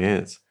certainly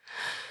is.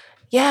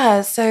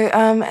 Yeah, so,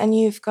 and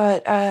you've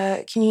got...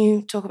 can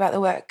you talk about the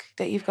work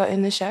that you've got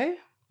in the show?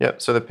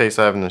 Yep, so the piece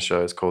I have in the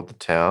show is called The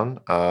Town.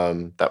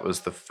 That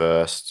was the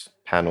first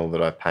panel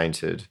that I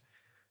painted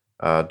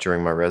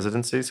during my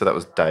residency. So that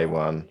was day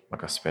one.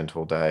 Like I spent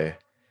all day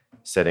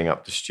setting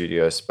up the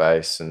studio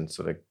space and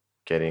sort of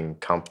getting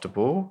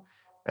comfortable.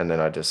 And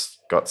then I just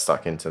got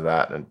stuck into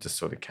that and it just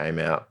sort of came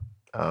out.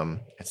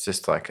 It's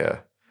just like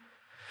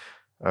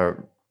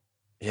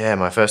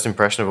my first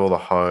impression of all the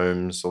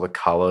homes, all the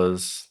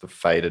colours, the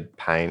faded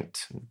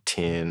paint, and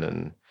tin,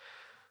 and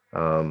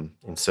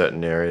in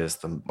certain areas,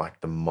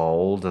 the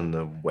mold and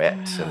the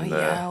wet and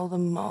all the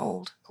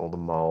mold. All the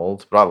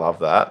mold. But I love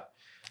that.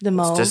 The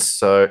mold. It's just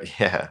so,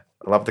 I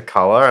love the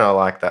colour and I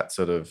like that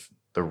sort of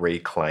the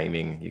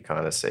reclaiming you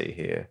kind of see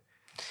here.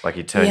 Like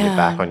you turn your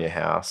back on your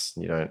house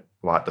and you don't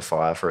light the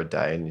fire for a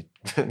day and you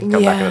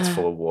come back and it's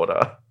full of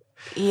water.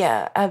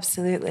 Yeah,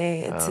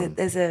 absolutely.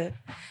 There's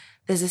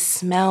a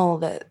smell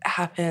that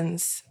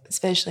happens,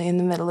 especially in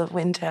the middle of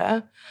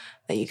winter,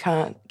 that you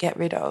can't get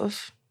rid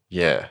of.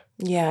 Yeah.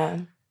 Yeah.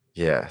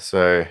 Yeah.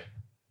 So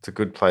it's a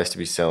good place to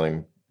be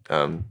selling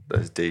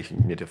those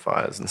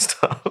dehumidifiers and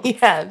stuff. Yeah,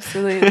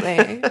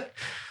 absolutely.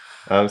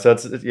 So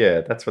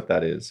that's what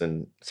that is.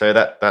 And so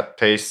that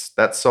piece,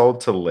 that's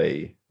sold to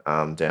Lee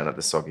down at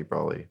the Soggy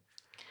Brolly.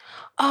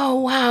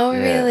 Oh, wow, Yeah,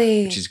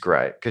 really? which is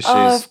great because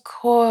Oh, she's of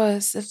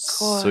course, of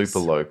course. super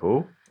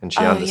local and she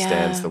Oh,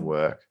 understands yeah. the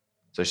work.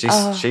 So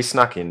Oh. she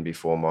snuck in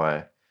before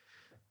my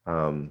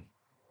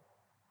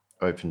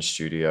open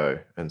studio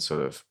and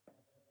sort of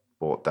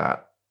bought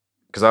that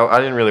because I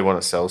didn't really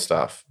want to sell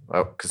stuff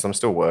because I'm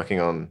still working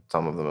on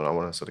some of them and I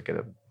want to sort of get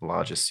a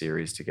larger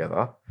series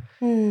together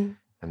Hmm.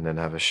 and then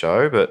have a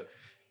show. But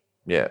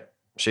yeah,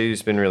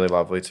 she's been really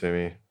lovely to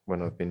me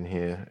when I've been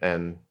here,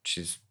 and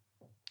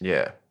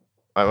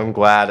I'm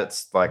glad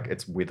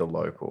it's with a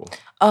local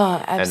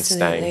Oh, and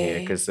staying here absolutely.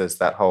 because there's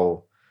that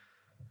whole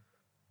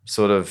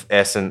sort of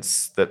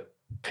essence that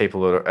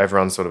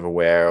everyone's sort of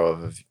aware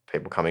of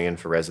people coming in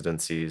for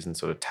residencies and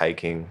sort of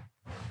taking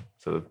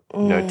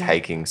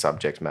taking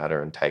subject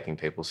matter and taking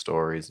people's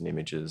stories and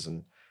images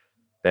and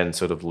then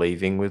sort of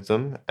leaving with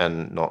them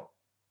and not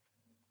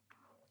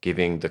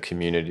giving the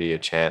community a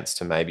chance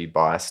to maybe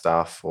buy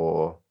stuff,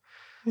 or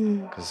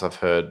because I've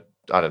heard,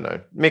 I don't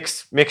know,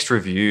 mixed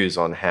reviews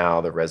on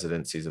how the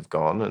residencies have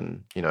gone,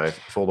 and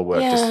if all the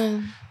work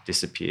just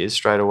disappears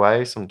straight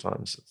away,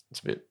 sometimes it's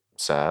a bit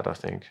sad, I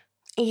think.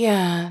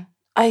 Yeah,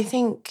 I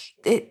think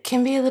it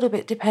can be a little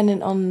bit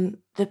dependent on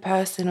the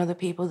person or the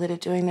people that are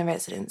doing the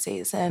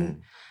residencies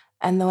and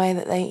the way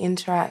that they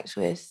interact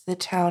with the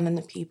town and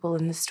the people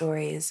and the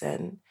stories.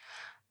 And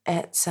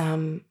it's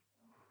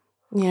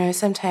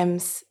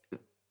sometimes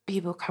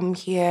people come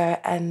here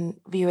and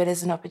view it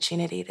as an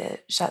opportunity to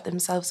shut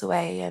themselves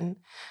away and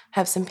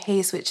have some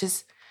peace, which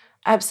is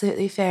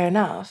absolutely fair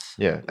enough.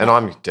 Yeah, and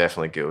I'm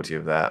definitely guilty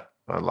of that.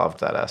 I loved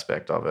that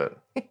aspect of it.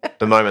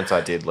 The moments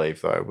I did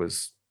leave, though, there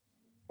was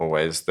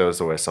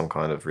always some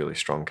kind of really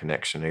strong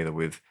connection, either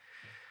with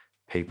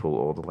people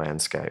or the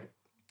landscape.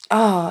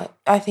 Oh,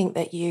 I think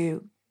that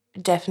you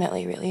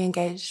definitely really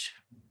engaged.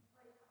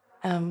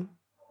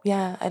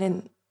 Yeah, I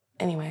didn't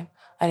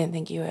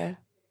think you were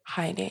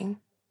hiding.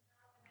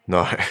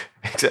 No,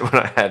 except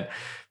when I had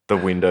the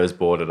windows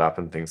boarded up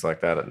and things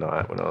like that at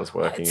night when I was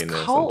working It's in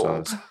there cold.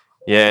 sometimes.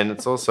 Yeah, and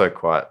it's also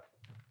quite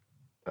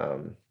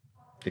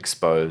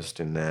exposed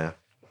in there.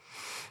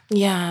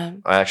 Yeah.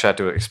 I actually had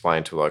to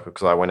explain to a local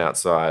because I went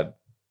outside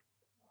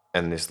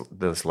and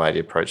this lady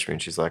approached me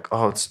and she's like,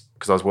 oh, it's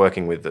because I was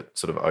working with it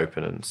sort of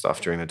open and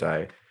stuff during the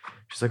day.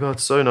 She's like, oh,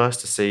 it's so nice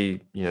to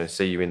see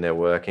you in there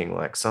working.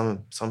 Like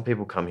some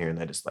people come here and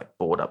they just like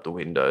board up the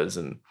windows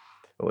and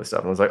all this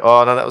stuff. And I was like,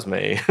 oh no, that was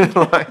me.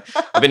 Like,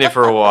 I've been here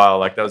for a while.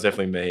 Like that was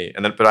definitely me.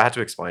 And then, but I had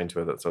to explain to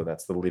her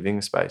that's the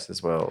living space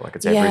as well. Like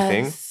it's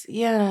everything.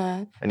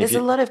 Yeah. And there's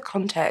a lot of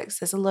context.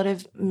 There's a lot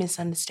of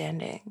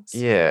misunderstandings.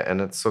 Yeah,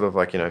 and it's sort of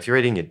like if you're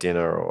eating your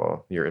dinner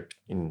or you're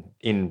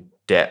in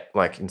debt,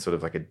 like in sort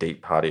of like a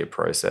deep part of your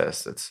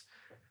process, it's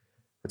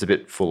a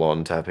bit full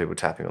on to have people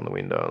tapping on the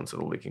window and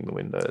sort of licking the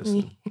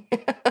windows.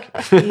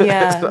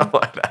 Yeah. Stuff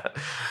like that.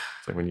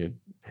 It's like when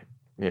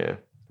you're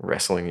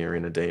wrestling your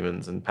inner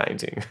demons and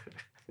painting.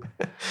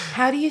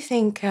 How do you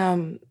think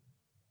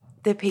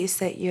the piece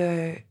that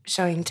you're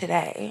showing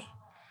today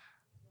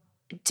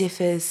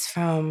differs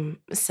from,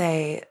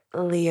 say,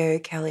 Leo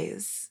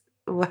Kelly's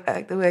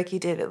work, the work you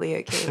did at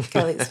Leo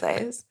Kelly's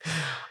place,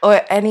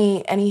 or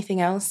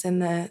anything else in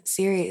the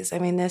series? I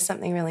mean, there's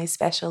something really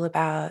special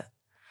about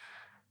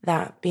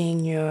that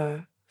being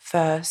your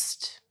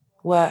first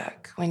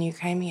work when you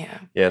came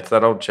here. Yeah, it's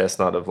that old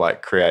chestnut of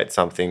like create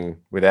something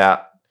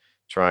without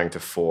trying to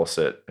force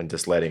it and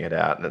just letting it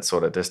out, and it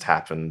sort of just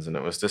happens, and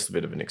it was just a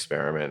bit of an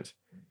experiment.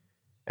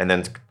 And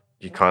then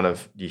you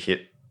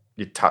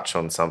touch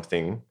on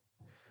something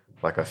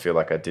like I feel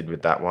like I did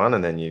with that one,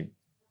 and then you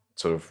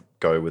sort of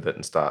go with it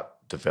and start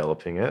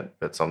developing it.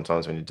 But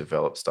sometimes when you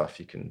develop stuff,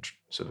 you can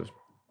sort of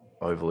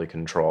overly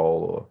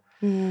control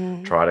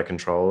or try to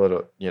control it.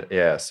 Or,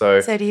 yeah.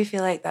 So do you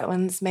feel like that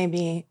one's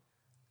maybe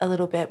a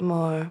little bit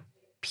more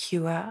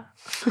pure?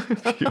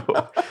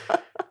 Pure.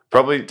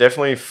 Probably,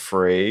 definitely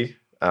free.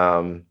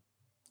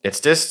 It's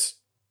just,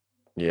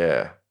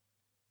 yeah,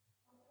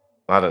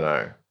 I don't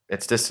know.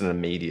 It's just an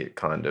immediate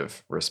kind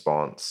of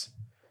response.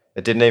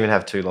 It didn't even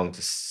have too long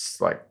to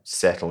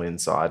settle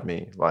inside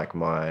me, like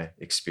my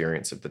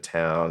experience of the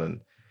town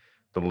and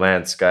the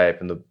landscape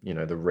and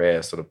the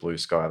rare sort of blue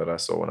sky that I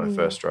saw when I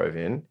first drove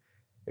in.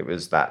 It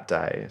was that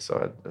day, so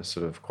it was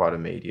sort of quite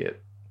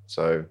immediate.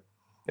 So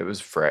it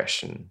was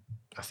fresh, and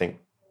I think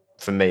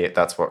for me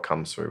that's what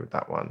comes through with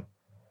that one.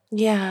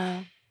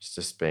 Yeah. It's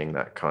just being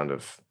that kind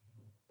of,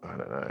 I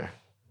don't know.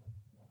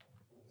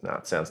 No,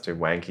 it sounds too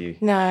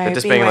wanky. No, but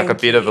just being like a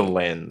bit of a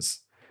lens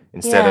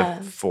instead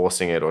of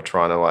forcing it or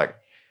trying to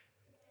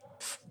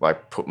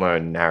like put my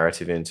own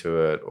narrative into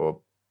it or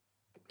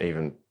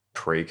even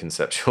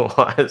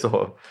pre-conceptualize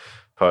or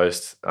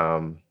post.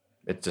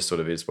 It just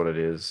sort of is what it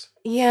is.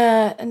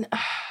 Yeah, and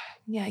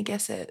I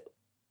guess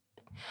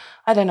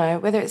I don't know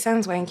whether it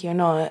sounds wanky or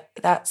not.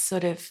 That's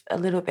sort of a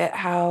little bit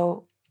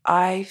how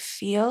I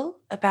feel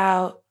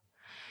about.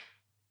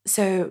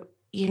 So,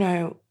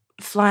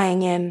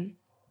 flying in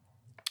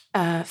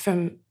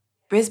from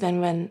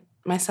Brisbane when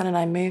my son and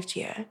I moved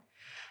here,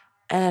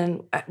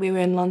 and we were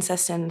in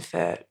Launceston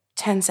for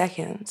 10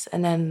 seconds,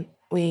 and then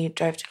we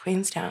drove to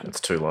Queenstown. It's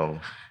too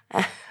long.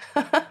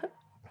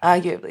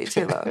 Arguably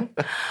too long.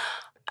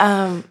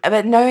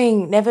 But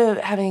never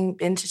having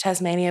been to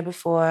Tasmania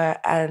before,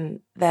 and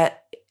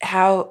that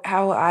how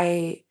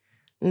I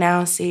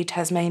now see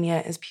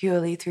Tasmania is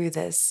purely through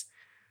this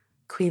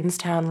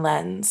Queenstown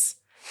lens.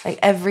 Like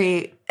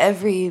every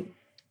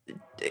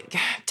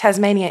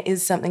Tasmania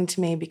is something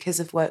to me because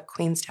of what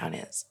Queenstown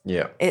is.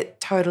 Yeah. It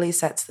totally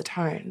sets the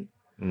tone.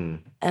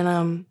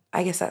 And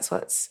I guess that's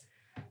what's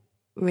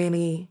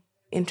really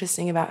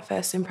interesting about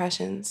first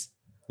impressions.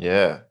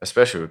 Yeah,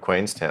 especially with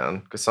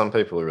Queenstown, because some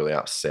people are really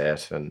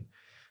upset, and it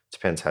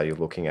depends how you're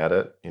looking at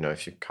it. You know,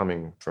 if you're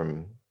coming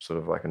from sort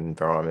of like an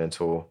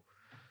environmental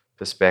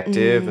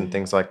perspective and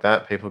things like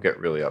that, people get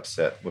really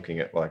upset looking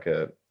at like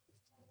a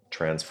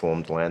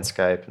transformed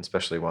landscape, and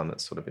especially one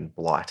that's sort of been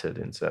blighted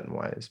in certain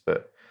ways.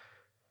 But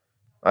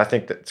I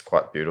think that it's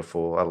quite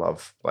beautiful. I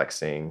love like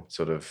seeing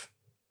sort of,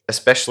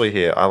 especially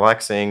here, I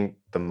like seeing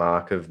the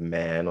mark of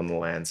man on the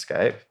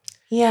landscape.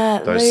 Yeah,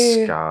 Those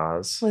Lou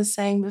scars. was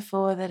saying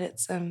before that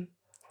it's a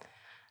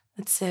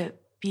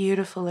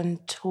beautiful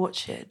and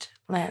tortured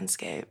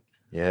landscape.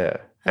 Yeah,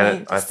 And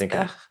and I just- think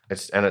ugh.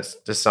 it's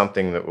just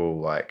something that will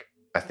like,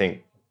 I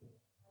think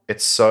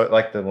it's so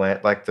like the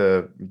land, like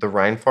the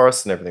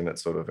rainforests and everything that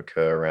sort of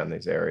occur around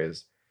these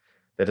areas.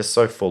 They're just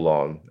so full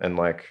on, and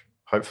like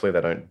hopefully they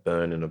don't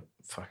burn in a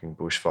fucking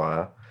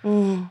bushfire.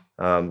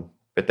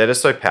 But they're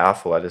just so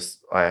powerful. I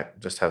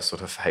just have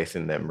sort of faith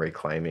in them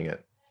reclaiming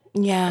it.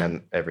 Yeah.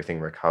 And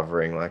everything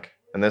recovering, like,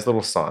 and there's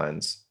little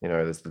signs, you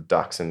know, there's the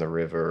ducks in the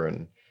river,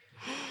 and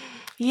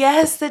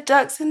Yes, the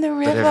ducks in the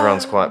river. that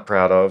everyone's quite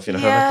proud of, you know,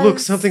 like, look,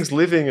 Yes. something's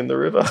living in the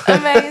river.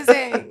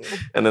 Amazing.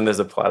 And then there's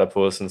a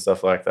platypus and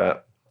stuff like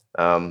that.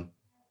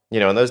 You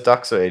know, and those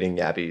ducks are eating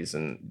yabbies,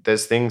 and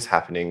there's things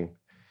happening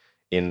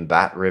in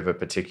that river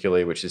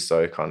particularly, which is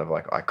so kind of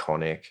like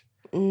iconic.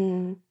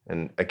 And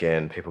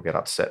again, people get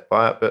upset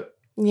by it, but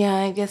Yeah,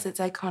 I guess it's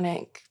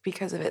iconic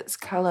because of its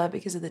color,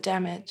 because of the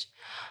damage.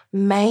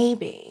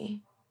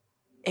 Maybe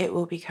it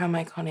will become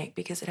iconic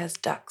because it has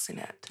ducks in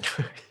it.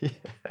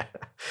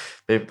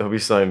 there'll be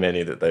so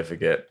many that they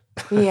forget.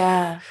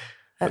 Yeah,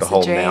 But that's a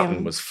whole dream.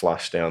 mountain was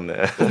flushed down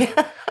there.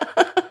 Yeah.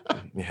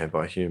 Yeah,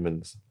 by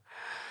humans.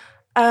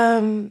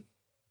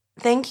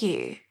 Thank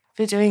you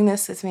for doing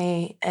this with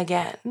me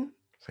again.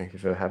 Thank you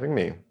for having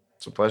me.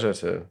 It's a pleasure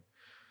to,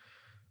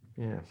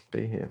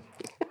 be here.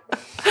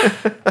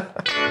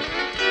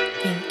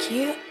 Thank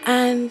you.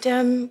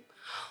 And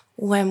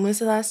when was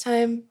the last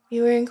time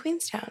you were in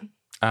Queenstown?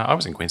 I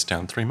was in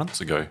Queenstown 3 months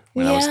ago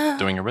when I was Yeah.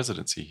 doing a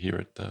residency here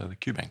at the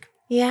QBank.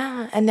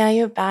 Yeah, and now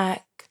you're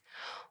back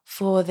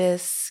for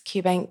this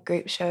QBank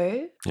group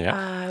show.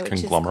 Yeah, which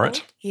is Conglomerate.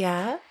 called-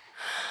 yeah.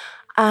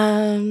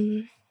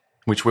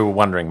 Which we were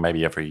wondering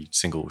maybe every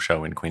single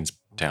show in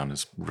Queenstown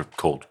is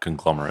called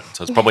Conglomerate.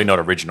 So it's probably not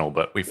original,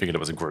 but we figured it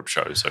was a group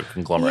show. So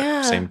Conglomerate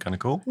Yeah. seemed kind of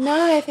cool.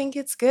 No, I think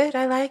it's good.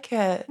 I like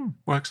it.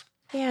 Works.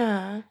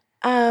 Yeah.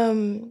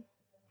 And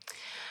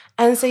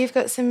so you've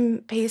got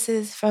some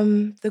pieces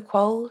from the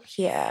Quoll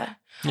here.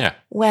 Yeah.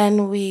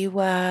 When we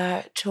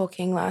were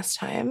talking last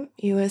time,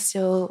 you were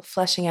still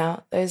fleshing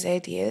out those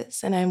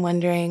ideas, and I'm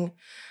wondering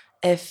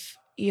if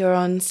you're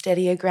on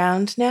steadier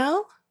ground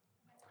now.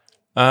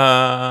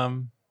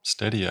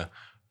 Steadier.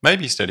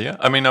 Maybe steadier.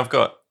 I mean,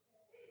 when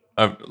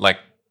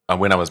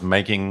I was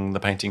making the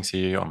paintings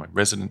here on my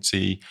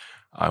residency,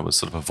 I was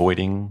sort of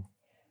avoiding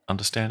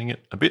understanding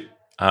it a bit.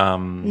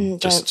 Don't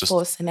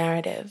force the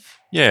narrative.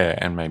 Yeah,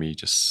 and maybe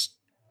just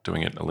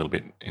doing it a little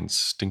bit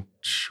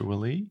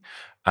instinctually.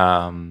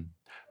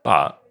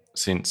 But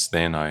since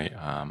then,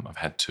 I've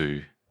had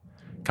to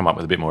come up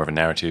with a bit more of a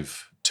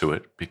narrative to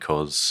it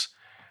because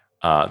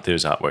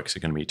those artworks are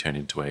going to be turned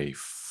into a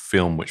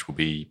film, which will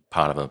be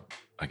part of a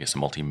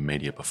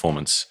multimedia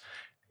performance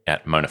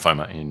at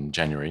Monofoma in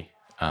January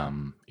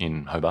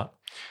in Hobart,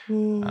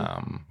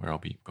 where I'll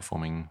be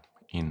performing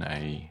in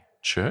a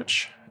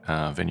church.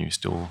 Venue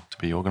still to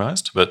be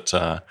organised, but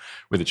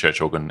with a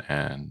church organ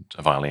and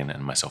a violin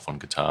and myself on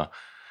guitar.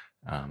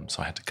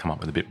 So I had to come up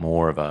with a bit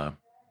more of a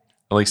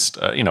loose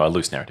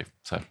narrative.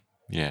 So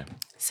yeah.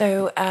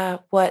 So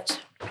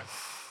what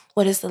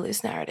is the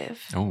loose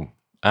narrative?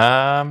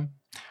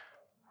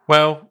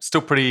 Well,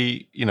 still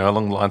pretty,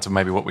 along the lines of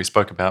maybe what we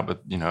spoke about,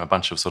 but a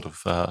bunch of sort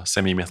of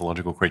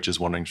semi-mythological creatures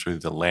wandering through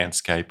the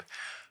landscape.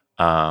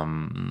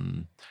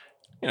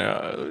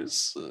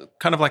 It's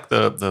kind of like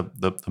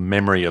the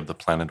memory of the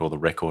planet or the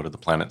record of the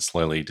planet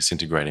slowly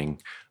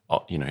disintegrating,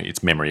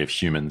 its memory of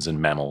humans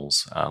and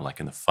mammals, like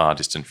in the far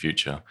distant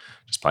future,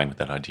 just playing with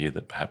that idea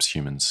that perhaps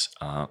humans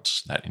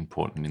aren't that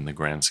important in the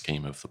grand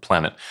scheme of the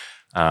planet.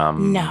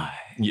 No.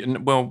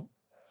 Well,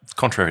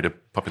 contrary to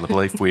popular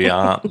belief, we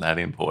aren't that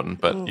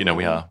important, but,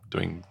 we are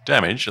doing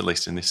damage, at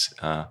least in this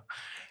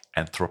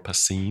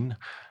Anthropocene.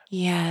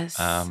 Yes,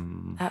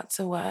 that's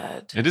a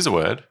word. It is a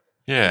word.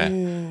 Yeah.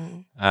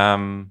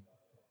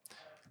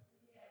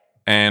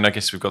 And I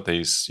guess we've got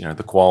these,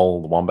 the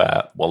quoll, the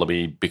wombat,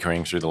 wallaby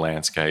bickering through the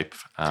landscape.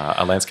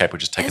 A landscape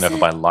which is taken over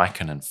by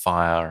lichen and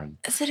fire. And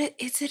Is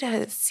it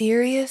a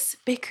serious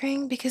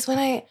bickering? Because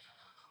when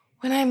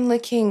I'm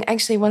looking,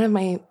 actually, one of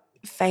my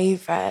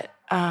favorite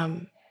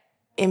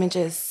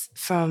images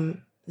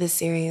from the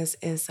series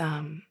is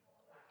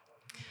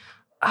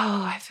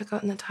I've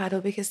forgotten the title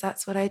because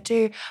that's what I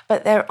do.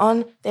 But they're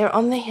on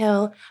the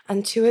hill,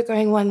 and two are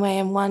going one way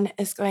and one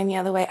is going the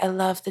other way. I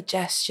love the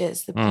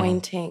gestures, the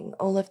pointing,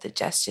 all of the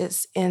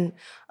gestures in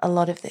a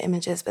lot of the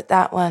images, but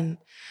that one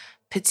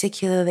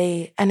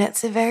particularly, and it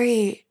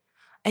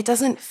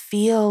doesn't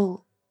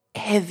feel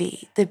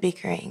heavy, the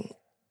bickering.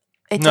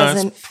 It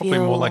doesn't it's probably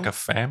more like a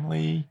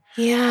family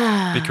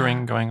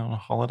bickering going on a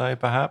holiday,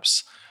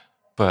 perhaps.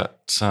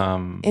 But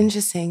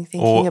interesting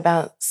thinking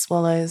about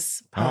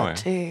Swallows Part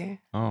 2.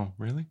 Oh,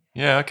 really?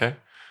 Yeah. Okay.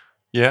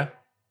 Yeah.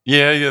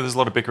 There's a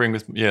lot of bickering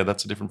with. Yeah,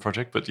 that's a different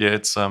project. But yeah,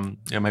 it's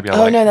maybe I.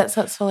 Oh no, that's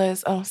not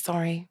Swallows. Oh,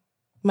 sorry,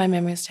 my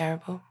memory is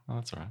terrible. Oh,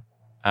 that's all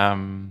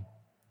right.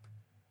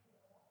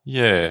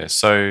 Yeah.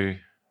 So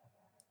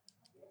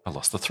I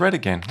lost the thread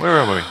again. Where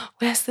are we?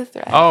 Where's the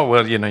thread? Oh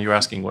well, you're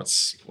asking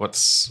what's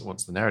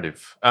the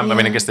narrative. I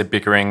mean, I guess they're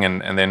bickering,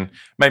 and then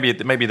maybe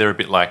they're a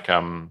bit like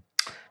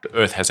the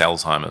Earth has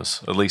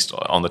Alzheimer's, at least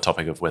on the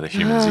topic of whether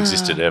humans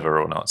existed ever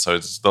or not. So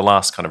it's the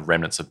last kind of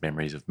remnants of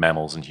memories of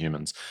mammals and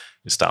humans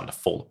is starting to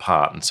fall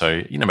apart. And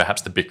so,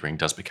 perhaps the bickering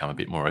does become a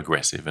bit more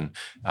aggressive and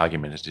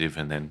argumentative,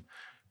 and then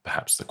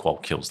perhaps the quoll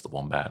kills the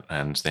wombat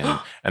and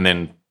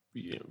then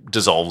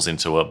dissolves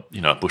into a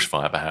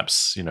bushfire,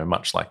 perhaps,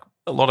 much like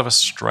a lot of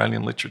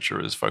Australian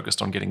literature is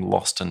focused on getting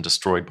lost and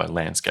destroyed by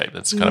landscape.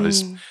 That's kind of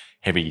this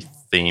heavy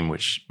theme,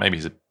 which maybe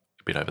is a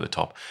bit over the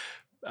top.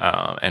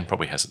 And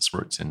probably has its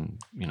roots in,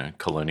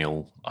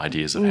 colonial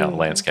ideas of how the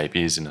landscape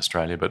is in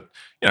Australia, but,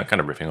 kind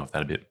of riffing off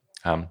that a bit.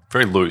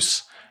 Very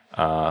loose.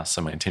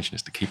 So my intention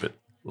is to keep it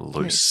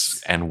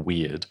loose and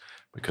weird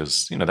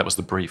because, that was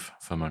the brief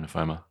for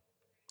Monofoma.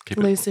 Keep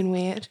loose and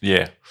weird.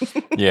 Yeah.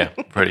 Yeah,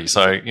 pretty.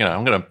 So,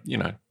 I'm going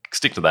to,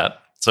 stick to that.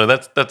 So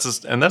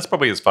that's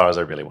probably as far as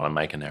I really want to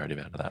make a narrative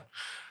out of that.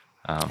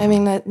 I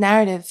mean, the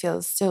narrative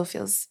still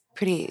feels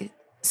pretty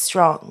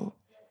strong.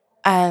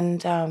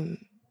 And,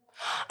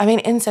 I mean,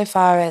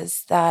 insofar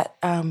as that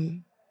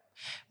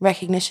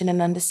recognition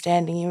and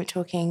understanding, you were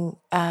talking,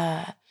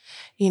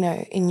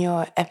 in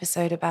your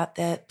episode about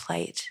the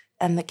plate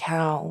and the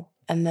cow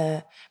and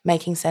the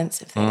making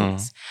sense of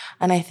things.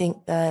 And I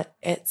think that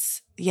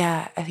it's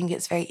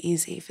very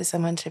easy for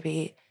someone to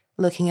be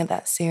looking at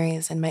that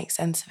series and make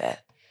sense of it.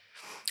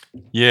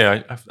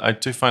 Yeah, I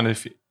do find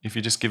if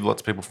you just give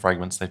lots of people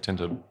fragments, they tend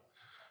to,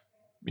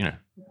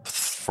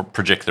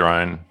 project their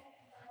own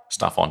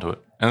stuff onto it.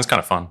 And it's kind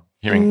of fun.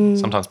 Hearing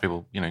sometimes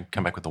people,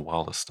 come back with the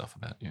wildest stuff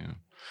about you.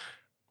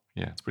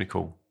 Yeah, it's pretty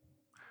cool.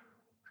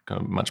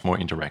 Kind of much more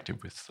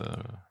interactive with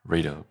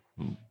reader,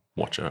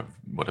 watcher,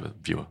 whatever,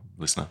 viewer,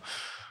 listener.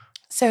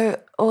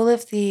 So all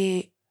of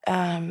the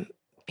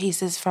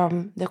pieces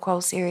from the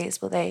Quoll series,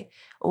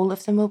 all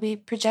of them will be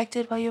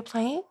projected while you're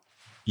playing?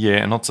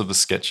 Yeah, and lots of the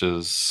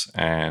sketches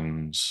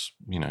and,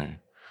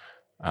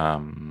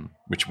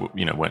 which,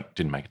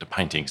 didn't make it to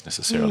paintings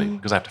necessarily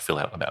because I have to fill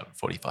out about a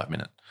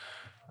 45-minute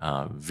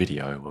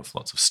video of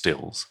lots of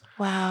stills.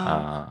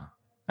 Wow.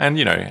 And,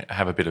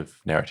 have a bit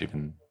of narrative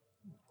in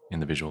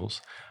the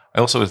visuals. I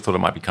also thought it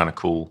might be kind of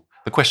cool.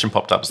 The question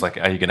popped up, it's like,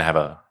 are you going to have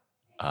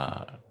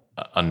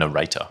a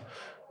narrator?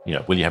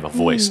 Will you have a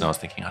voice? And I was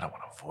thinking, I don't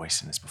want a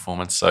voice in this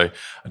performance. So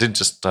I did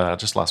just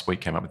last week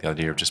came up with the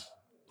idea of just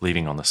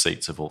leaving on the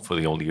seats for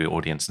the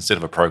audience, instead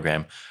of a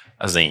program,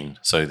 a zine,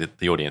 so that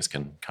the audience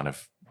can kind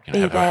of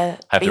have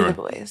their own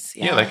voice.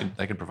 Yeah,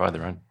 they can provide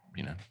their own.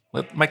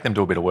 Make them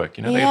do a bit of work.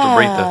 They have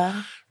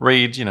to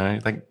read.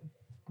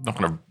 Not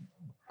going to.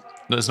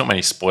 There's not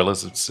many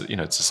spoilers. It's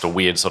it's just a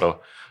weird sort of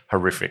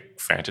horrific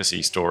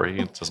fantasy story.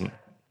 It doesn't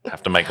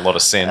have to make a lot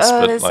of sense.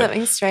 Oh, but there's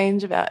something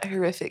strange about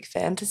horrific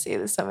fantasy.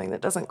 There's something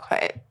that doesn't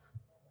quite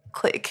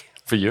click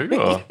for you.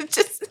 Or?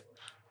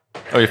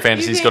 Your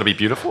fantasy's got to be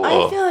beautiful.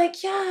 I feel like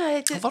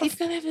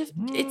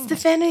it's the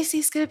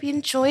fantasy's got to be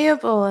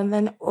enjoyable, and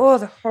then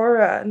the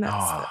horror, and that's.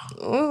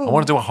 I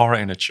want to do a horror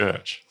in a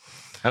church.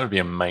 That would be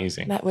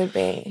amazing. That would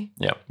be.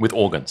 Yeah, with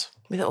organs.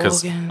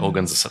 Because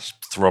organs are such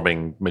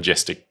throbbing,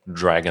 majestic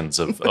dragons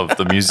of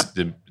the music,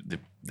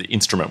 the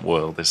instrument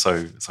world. They're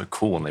so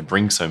cool, and they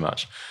bring so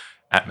much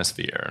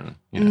atmosphere. And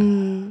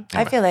anyway.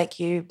 I feel like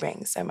you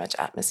bring so much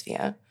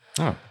atmosphere.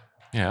 Oh,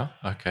 yeah.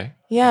 Okay.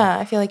 Yeah,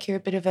 I feel like you're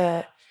a bit of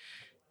a.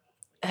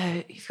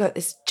 You've got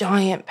this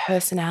giant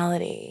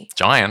personality.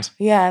 Giant?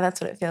 Yeah, that's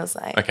what it feels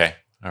like. Okay.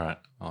 All right.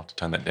 I'll have to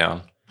turn that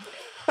down.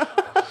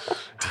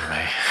 Dear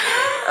me.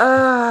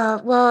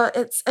 Well,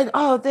 it's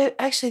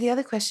actually the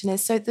other question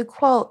is, so the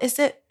quoll, is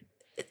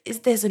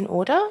there's an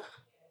order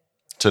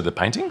to the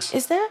paintings?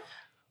 Is there?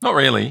 Not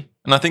really,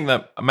 and I think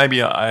that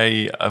maybe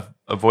I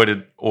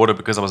avoided order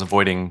because I was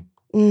avoiding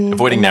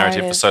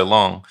narrative for so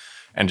long,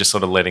 and just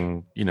sort of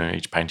letting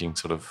each painting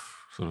sort of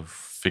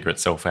figure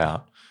itself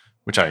out.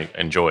 which I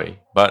enjoy.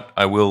 But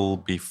I will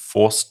be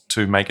forced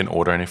to make an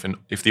order, and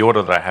if the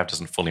order that I have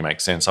doesn't fully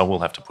make sense, I will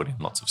have to put in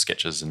lots of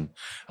sketches and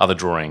other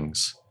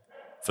drawings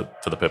for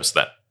the purpose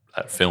of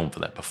that film, for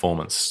that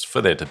performance,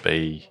 for there to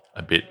be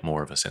a bit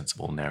more of a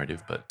sensible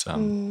narrative. But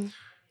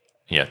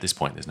yeah, at this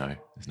point, there's no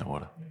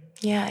order.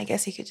 Yeah, I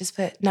guess you could just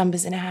put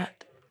numbers in a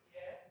hat.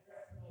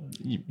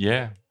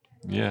 Yeah.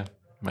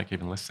 Make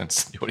even less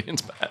sense to the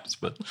audience, perhaps,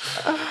 but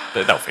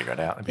they'll figure it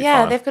out. It'll be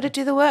Yeah, fine. they've got to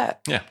do the work.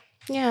 Yeah.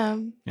 Yeah.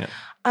 Yeah.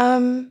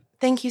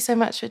 Thank you so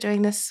much for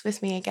doing this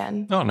with me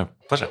again. Oh, no,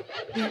 pleasure.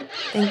 Yeah,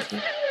 thank you.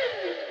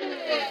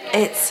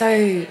 It's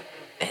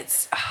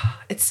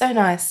so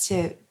nice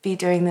to be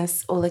doing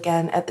this all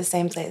again at the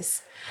same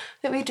place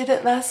that we did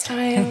it last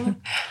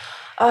time.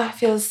 It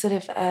feels sort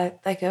of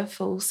like a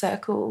full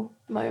circle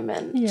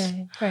moment.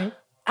 Yeah, great.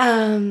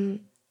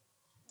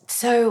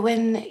 So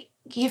when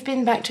you've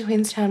been back to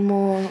Queenstown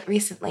more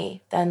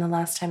recently than the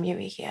last time you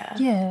were here.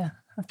 Yeah,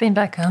 I've been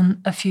back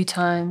a few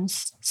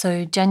times.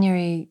 So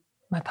January,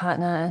 my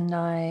partner and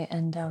I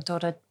and our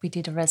daughter, we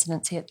did a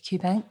residency at the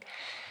QBank.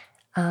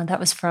 That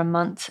was for a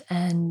month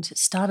and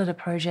started a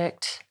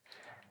project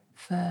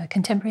for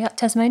Contemporary Art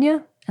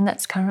Tasmania, and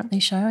that's currently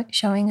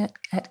showing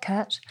at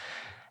CAT.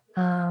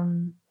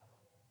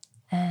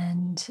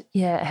 And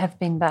yeah, I have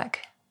been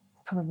back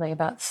probably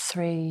about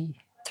three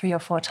or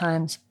four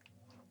times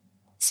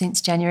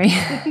since January.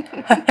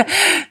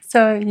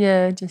 So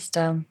just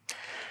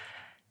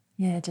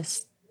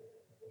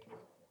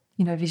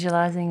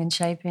visualizing and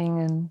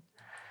shaping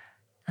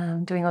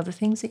and doing all the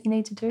things that you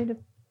need to do to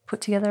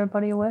put together a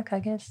body of work, I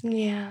guess.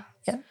 Yeah.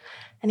 Yeah.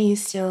 And are you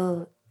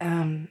still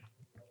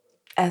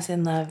as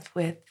in love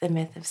with the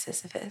myth of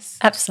Sisyphus?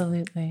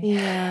 Absolutely.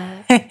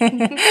 Yeah.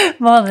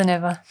 More than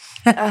ever.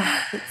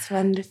 It's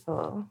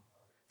wonderful.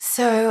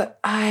 So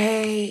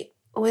I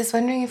was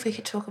wondering if we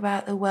could talk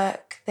about the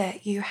work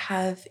that you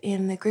have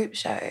in the group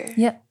show.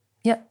 Yep.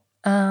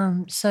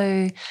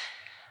 So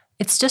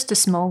it's just a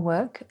small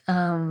work.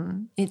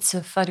 It's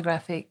a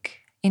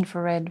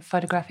infrared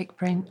photographic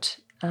print,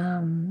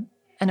 and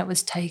it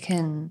was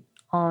taken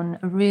on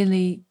a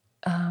really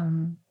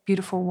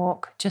beautiful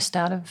walk just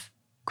out of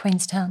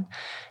Queenstown.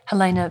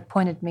 Helena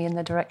pointed me in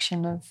the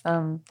direction of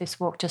this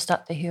walk just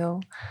up the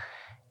hill.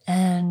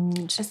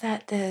 And is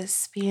that the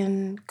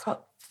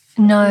Spionkopf?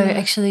 No,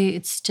 actually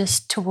it's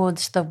just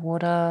towards the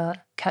water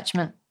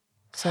catchment.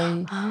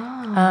 So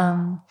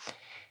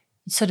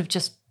you sort of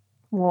just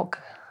walk,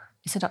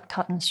 is it up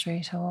Cutton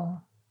Street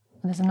or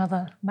there's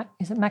another,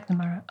 is it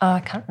McNamara? Oh,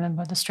 I can't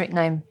remember the street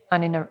name.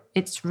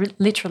 It's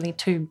literally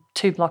two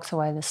blocks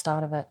away, the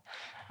start of it,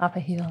 up a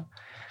hill.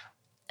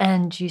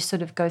 And you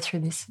sort of go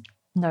through this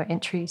no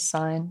entry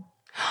sign.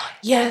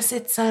 Yes,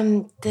 it's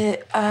so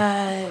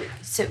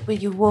when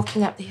you're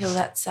walking up the hill,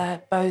 that's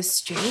Bow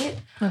Street.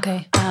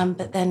 Okay.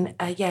 But then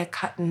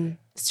Cutton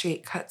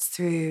Street cuts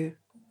through,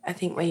 I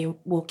think, where you're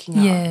walking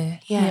up. Yeah,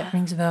 it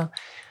rings a bell.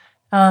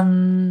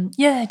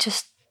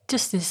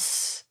 Just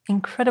this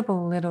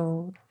incredible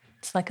little,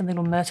 it's like a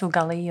little myrtle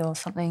gully or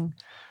something.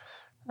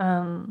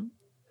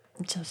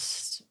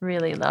 Just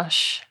really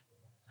lush.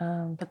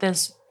 But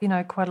there's,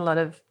 quite a lot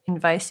of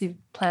invasive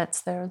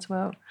plants there as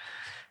well.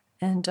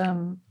 And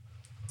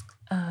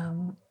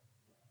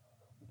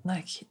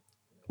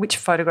which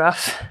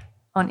photograph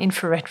on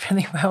infrared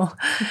really well.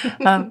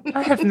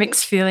 I have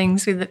mixed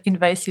feelings with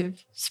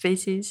invasive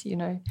species,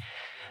 They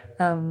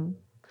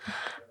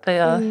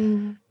are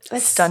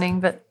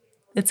stunning, but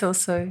it's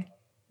also,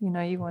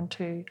 you want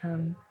to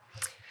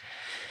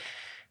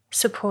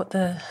support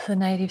the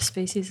native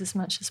species as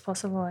much as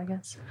possible, I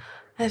guess.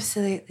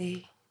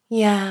 Absolutely.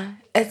 Yeah.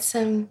 It's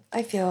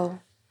I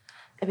feel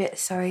a bit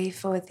sorry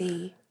for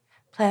the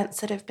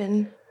plants that have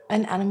been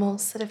and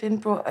animals that have been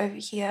brought over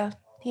here,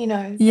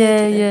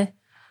 They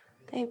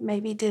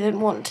maybe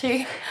didn't want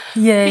to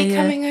be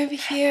coming over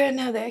here, and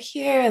now they're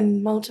here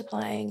and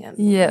multiplying.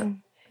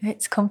 And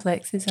it's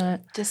complex, isn't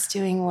it? Just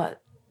doing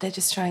what they're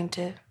just trying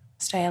to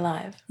stay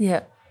alive.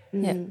 Yeah.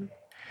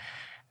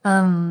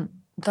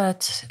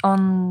 But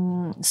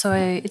so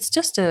it's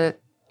just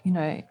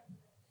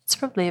it's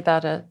probably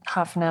about a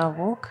half an hour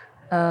walk.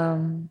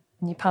 And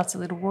you pass a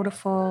little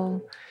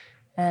waterfall,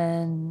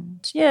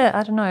 and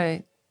I don't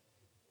know.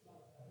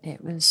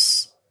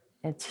 There's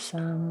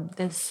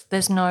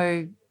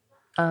no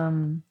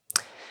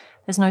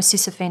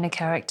Sisyphina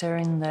character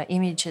in the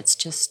image. It's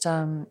just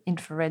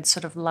infrared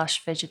sort of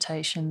lush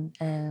vegetation,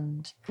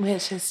 and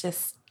which is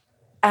just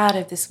out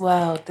of this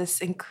world, this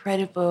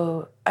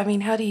incredible,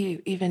 how do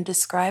you even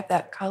describe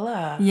that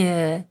colour?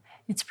 Yeah,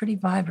 it's pretty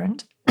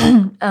vibrant.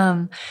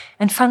 And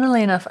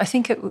funnily enough, I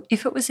think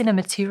if it was in a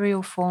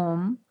material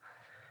form,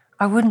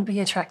 I wouldn't be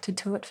attracted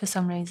to it for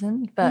some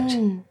reason, but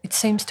it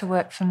seems to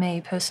work for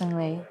me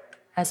personally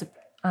as a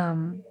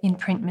in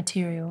print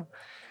material.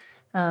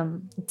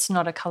 It's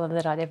not a colour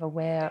that I'd ever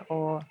wear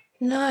or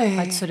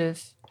I'd sort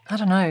of, I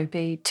don't know,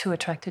 be too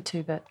attracted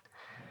to, but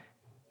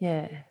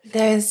yeah.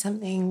 There is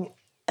something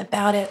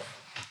about it.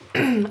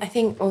 I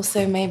think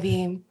also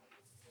maybe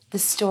the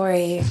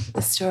story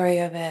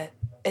of it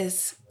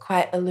is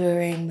quite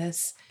alluring.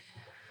 There's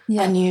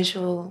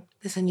unusual,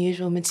 this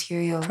unusual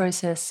material.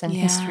 process and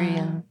history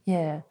and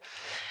yeah.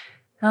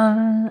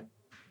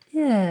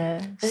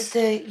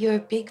 But your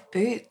big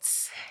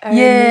boots are in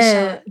the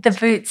shot. The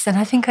boots. And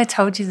I think I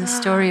told you the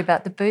story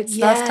about the boots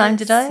last time,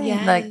 did I?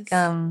 Like,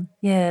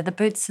 the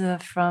boots are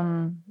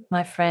from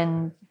my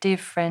dear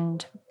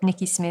friend,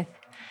 Nikki Smith.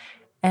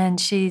 And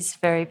she's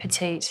very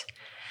petite.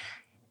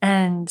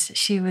 And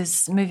she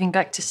was moving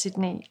back to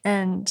Sydney.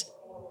 And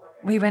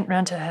we went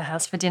round to her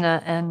house for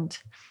dinner and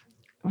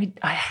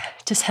I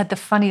just had the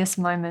funniest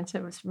moment.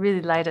 It was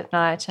really late at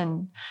night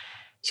and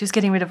she was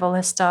getting rid of all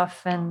her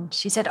stuff and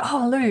she said,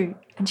 "Oh, Lou."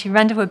 And she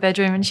ran to her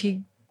bedroom and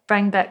she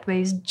brought back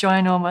these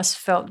ginormous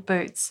felt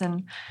boots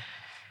and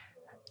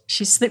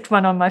she slipped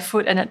one on my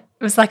foot and it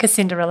was like a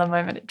Cinderella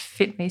moment. It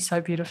fit me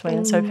so beautifully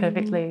and so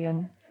perfectly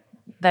and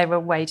they were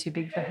way too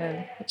big for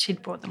her, but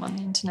she'd bought them on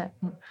the internet.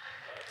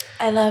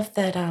 I love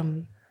that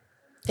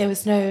there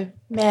was no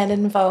man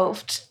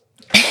involved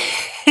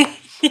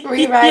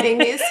rewriting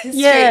these histories.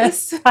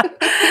 Yes,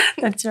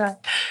 that's right.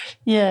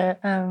 Yeah,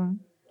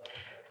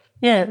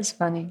 it was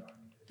funny.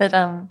 But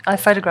I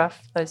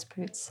photograph those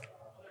boots.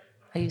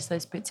 I use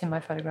those boots in my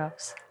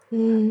photographs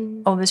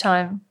all the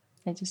time.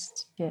 They're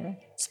just,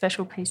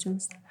 special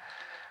pieces.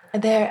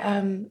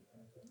 They're,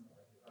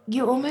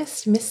 you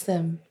almost miss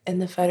them in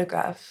the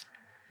photograph.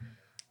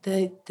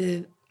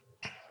 The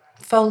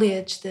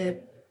foliage,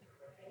 the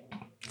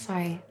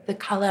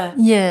colour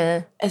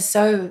is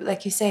so,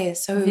 like you say,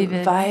 is so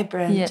vivid,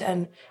 vibrant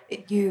and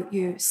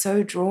you're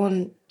so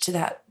drawn to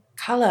that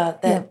colour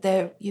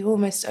that you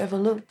almost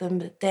overlook them,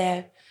 but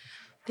there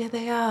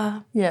they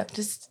are. Yeah.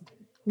 Just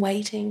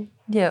waiting.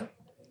 Yeah.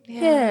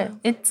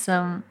 It's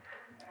I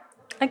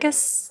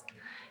guess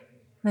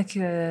like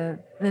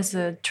there's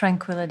a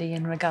tranquility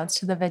in regards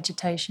to the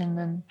vegetation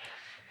and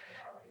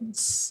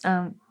it's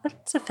a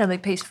fairly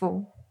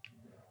peaceful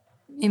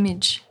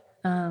image.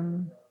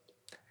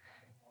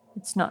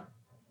 It's not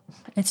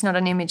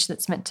an image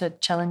that's meant to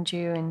challenge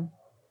you in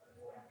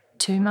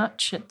too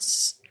much.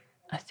 It's,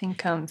 I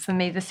think, for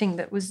me, the thing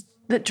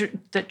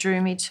that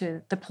drew me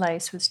to the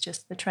place was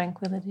just the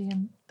tranquility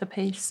and the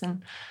peace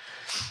and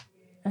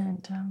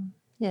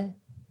the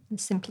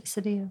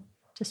simplicity of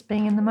just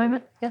being in the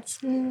moment. Yes,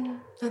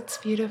 that's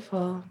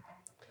beautiful.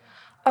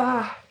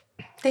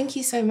 Thank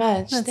you so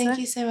much. Thank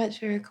you so much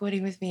for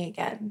recording with me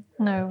again.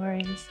 No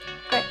worries.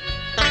 Great.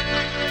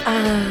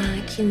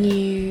 Can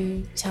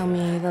you tell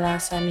me the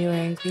last time you were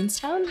in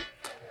Queenstown?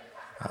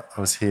 I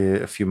was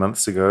here a few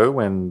months ago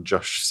when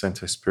Josh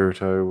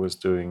Santospirito was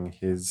doing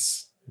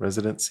his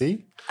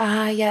residency.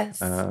 Yes.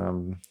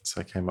 So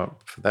I came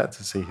up for that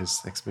to see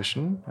his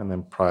exhibition. And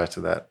then prior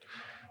to that,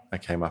 I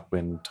came up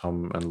when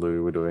Tom and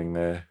Lou were doing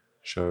their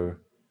show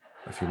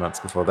a few months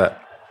before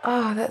that.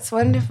 Oh, that's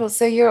wonderful.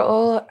 So you're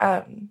all,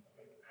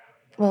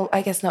 well,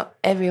 I guess not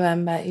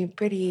everyone, but you're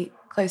pretty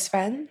close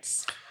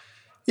friends?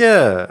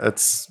 Yeah,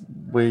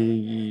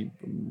 we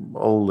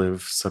all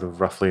live sort of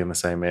roughly in the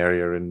same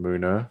area in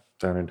Moona,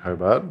 down in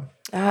Hobart.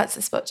 Oh, it's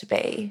a spot to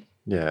be.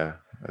 Yeah,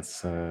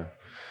 it's a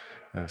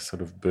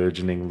sort of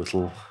burgeoning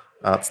little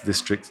arts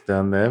district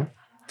down there.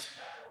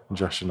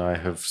 Josh and I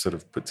have sort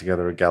of put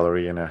together a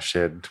gallery in our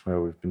shed where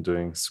we've been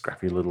doing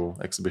scrappy little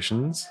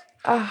exhibitions.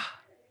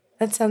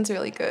 That sounds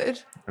really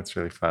good. It's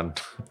really fun.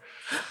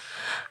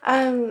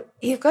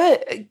 You've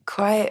got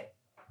quite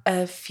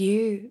a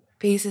few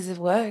pieces of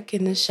work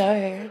in the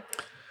show.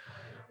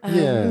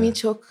 Can you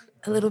talk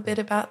a little bit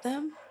about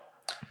them?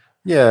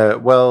 Yeah,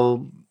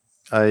 well,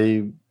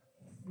 I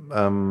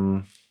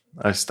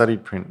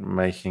studied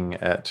printmaking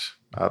at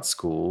art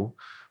school,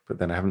 but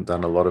then I haven't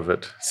done a lot of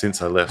it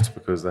since I left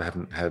because I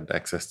haven't had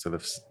access to the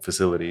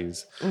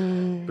facilities.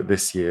 But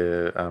this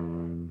year,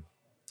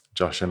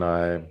 Josh and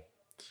I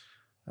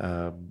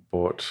and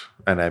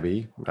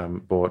Abby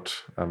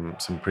bought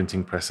some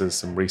printing presses,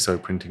 some Riso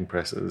printing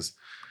presses,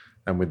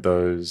 and with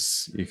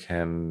those you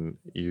can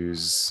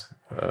use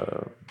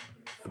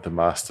the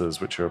masters,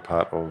 which are a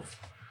part of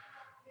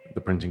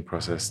the printing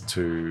process,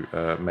 to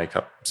make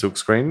up silk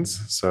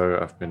screens. So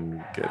I've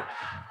been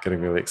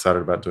getting really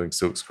excited about doing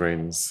silk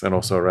screens. And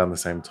also around the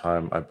same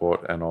time, I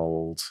bought an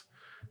old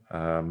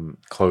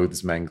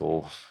clothes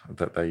mangle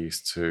that they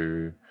used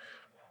to,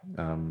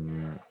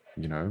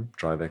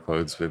 dry their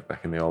clothes with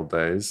back in the old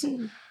days.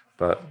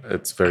 But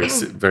it's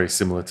very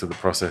similar to the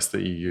process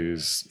that you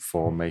use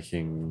for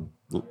making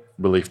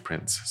relief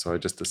prints. So I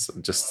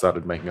just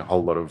started making a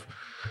whole lot of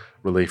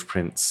relief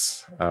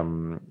prints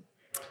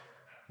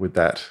with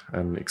that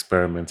and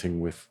experimenting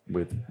with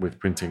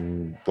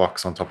printing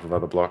blocks on top of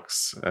other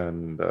blocks,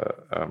 and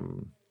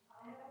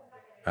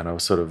I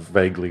was sort of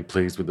vaguely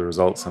pleased with the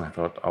results, and I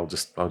thought I'll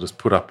just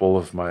put up all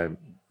of my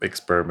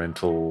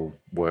experimental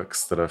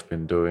works that I've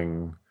been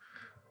doing,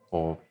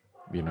 or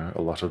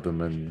a lot of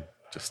them, and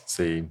just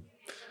see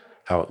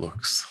how it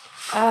looks.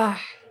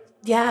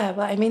 Yeah,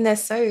 well, I mean, they're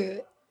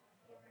so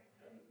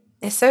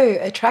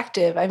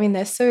attractive. I mean,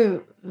 they're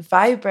so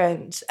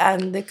vibrant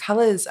and the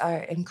colors are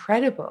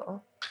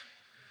incredible.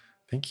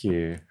 Thank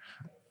you.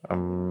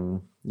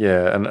 And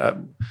I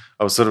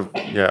was sort of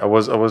I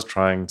was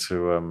trying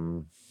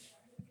to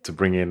to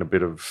bring in a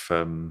bit of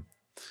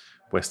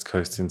West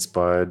Coast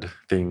inspired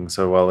thing.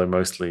 So while they're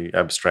mostly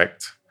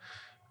abstract,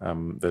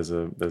 there's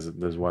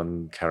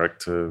one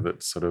character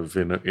that's sort of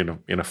in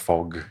a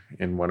fog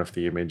in one of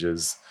the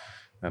images,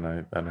 and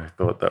I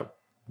thought that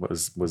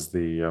was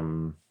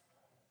the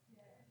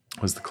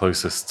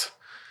closest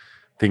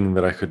thing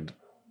that I could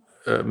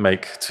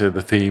make to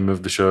the theme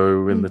of the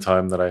show in the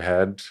time that I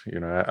had.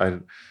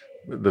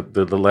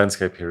 The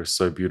landscape here is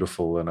so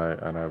beautiful, and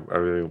I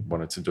really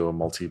wanted to do a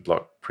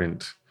multi-block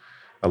print,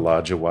 a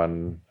larger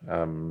one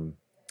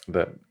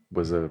that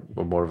was a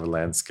more of a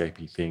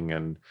landscapey thing,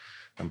 and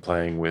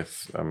playing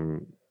with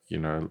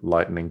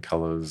lightning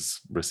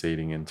colors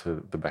receding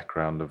into the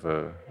background of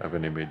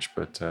an image.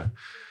 But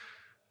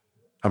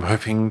I'm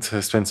hoping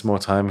to spend some more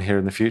time here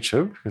in the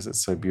future because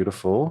it's so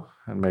beautiful,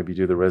 and maybe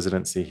do the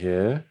residency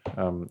here,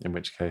 in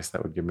which case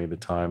that would give me the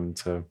time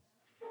to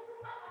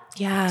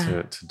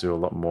do a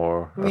lot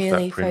more really of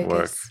that print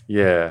work. focus.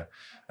 Yeah.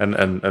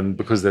 And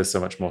because there's so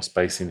much more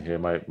space in here,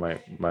 my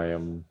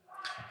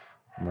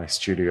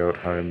studio at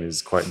home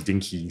is quite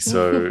dinky.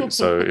 So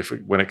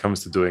when it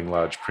comes to doing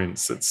large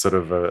prints, it's sort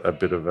of a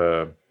bit of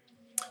a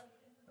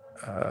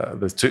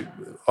there's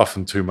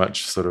often too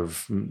much sort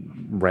of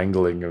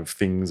wrangling of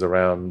things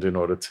around in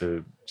order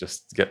to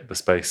just get the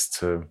space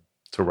to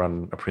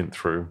run a print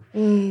through.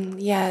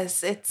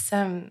 Yes, it's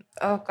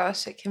oh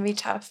gosh, it can be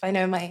tough. I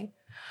know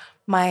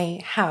my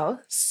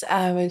house,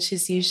 which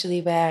is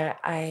usually where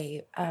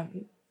I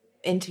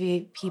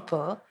interview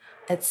people.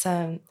 It's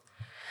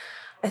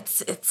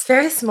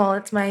very small.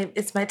 It's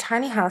my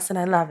tiny house, and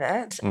I love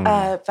it.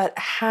 But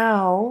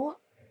how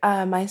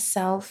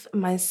myself,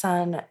 my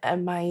son,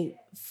 and my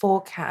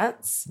 4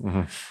 cats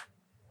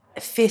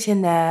fit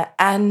in there,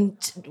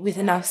 and with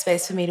enough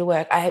space for me to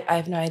work, I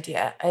have no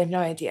idea.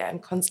 I'm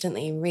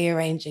constantly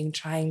rearranging,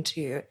 trying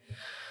to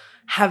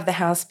have the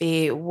house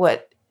be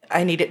what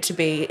I need it to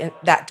be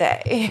that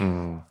day.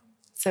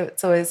 So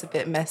it's always a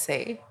bit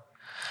messy.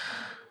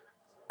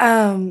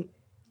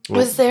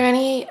 Was there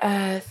any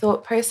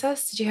thought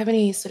process? Did you have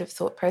any sort of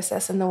thought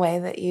process in the way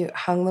that you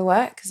hung the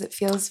work? Because it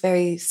feels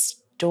very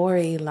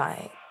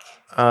story-like.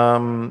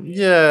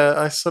 Yeah,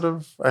 I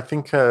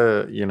think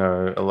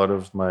a lot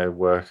of my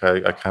work,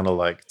 I kind of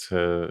like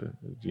to,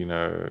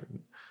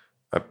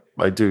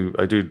 I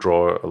do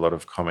draw a lot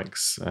of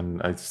comics,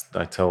 and I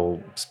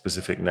tell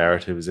specific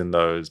narratives in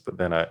those, but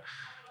then I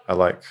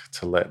like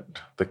to let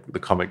the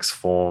comics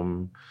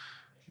form,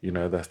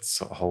 that's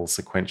the whole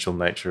sequential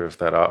nature of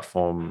that art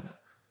form,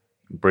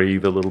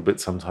 breathe a little bit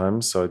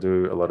sometimes. So I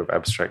do a lot of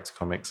abstract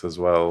comics as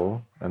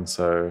well, and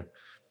so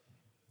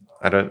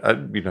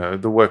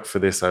the work for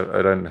this,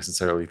 I don't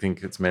necessarily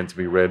think it's meant to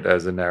be read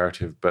as a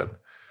narrative, but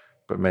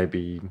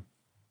maybe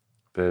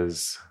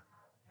there's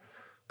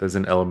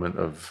an element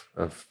of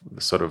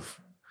sort of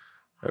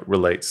it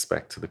relates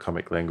back to the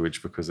comic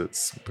language because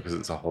it's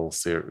a whole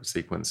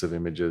sequence of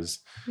images,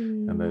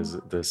 and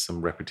there's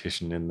some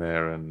repetition in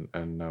there, and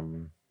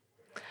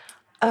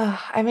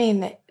I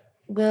mean,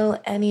 will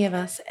any of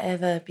us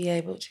ever be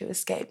able to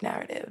escape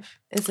narrative?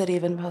 Is it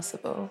even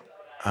possible?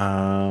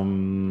 I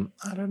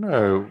don't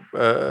know.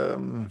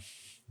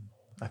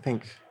 I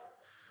think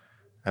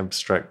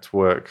abstract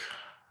work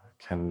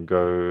can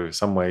go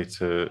some way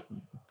to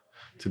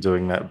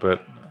doing that,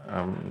 but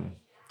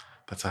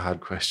that's a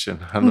hard question.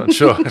 I'm not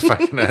sure if I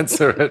can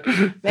answer it.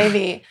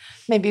 Maybe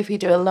if we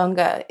do a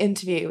longer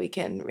interview, we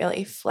can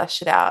really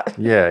flesh it out.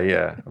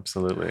 Yeah,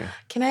 absolutely.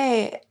 Can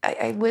I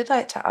would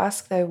like to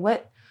ask though,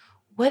 what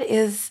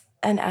is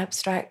an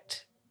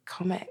abstract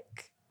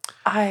comic?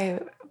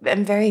 I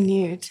am very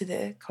new to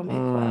the comic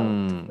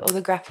world or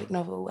the graphic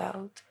novel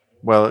world.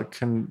 Well,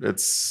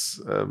 it's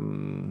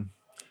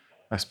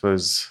I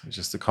suppose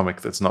just a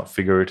comic that's not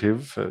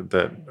figurative.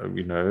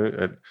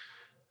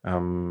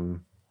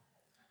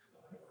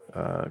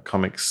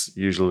 Comics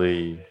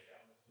usually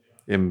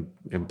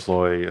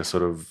employ a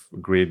sort of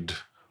grid,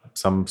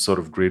 some sort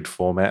of grid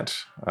format,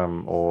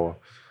 or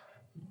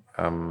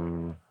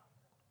an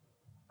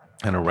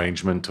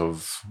arrangement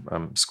of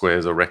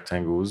squares or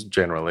rectangles,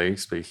 generally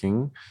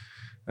speaking.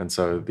 And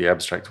so the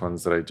abstract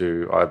ones that I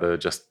do either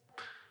just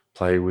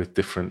play with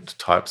different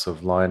types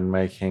of line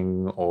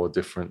making or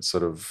different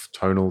sort of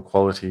tonal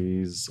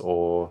qualities,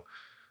 or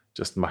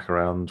just muck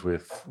around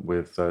with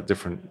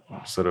different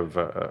sort of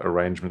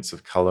arrangements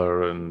of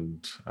color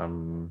and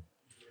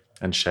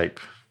shape.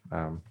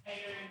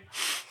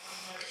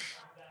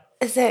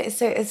 Is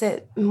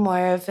it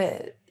more of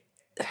a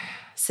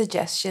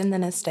suggestion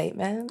than a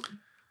statement?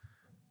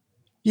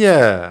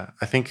 Yeah,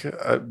 I think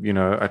I've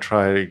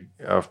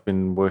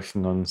been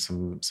working on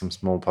some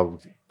small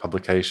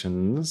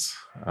publications,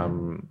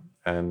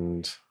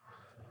 and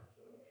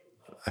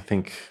I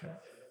think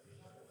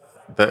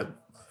that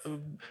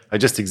I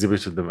just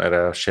exhibited them at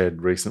our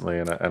shed recently,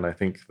 and I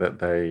think that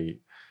they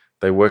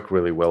work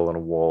really well on a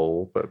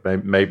wall, but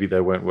maybe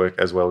they won't work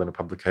as well in a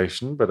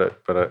publication. But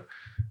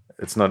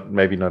it's not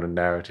a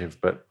narrative,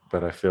 but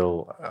I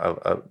feel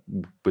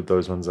with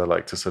those ones I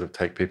like to sort of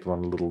take people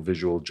on a little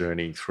visual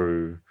journey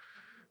through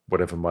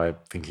whatever my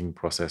thinking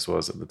process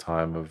was at the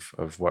time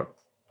of what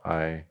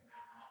I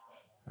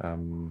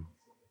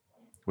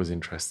was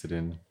interested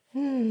in.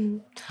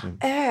 The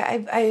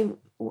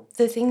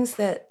things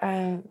that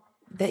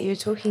you're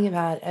talking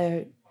about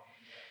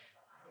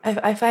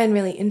I find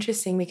really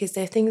interesting, because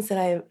they're things that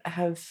I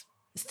have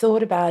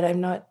thought about. I'm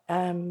not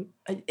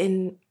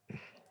in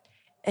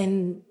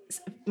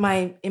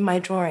my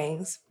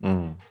drawings,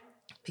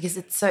 because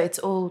it's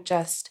all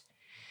just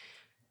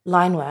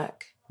line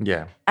work.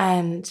 Yeah.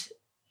 And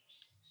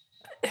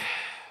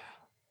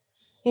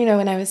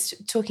when I was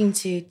talking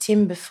to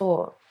Tim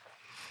before,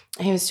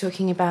 he was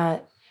talking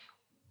about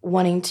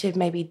wanting to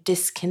maybe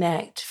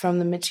disconnect from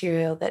the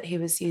material that he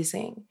was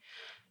using.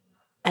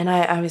 And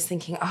I was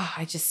thinking,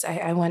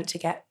 I want to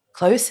get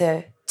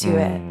closer to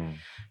it.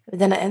 But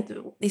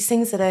then these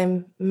things that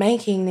I'm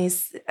making,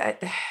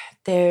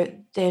 they're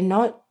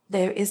not,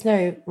 there is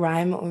no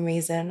rhyme or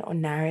reason or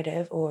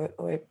narrative or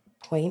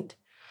point.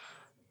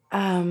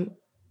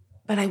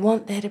 But I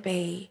want there to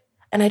be,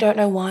 and I don't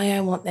know why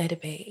I want there to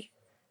be,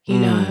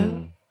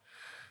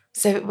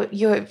 So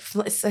you're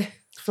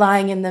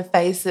flying in the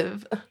face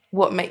of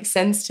what makes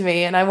sense to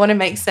me, and I want to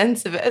make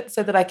sense of it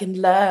so that I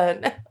can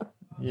learn.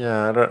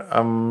 Yeah, I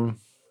don't.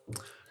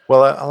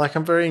 Well,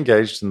 I'm very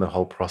engaged in the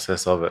whole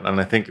process of it,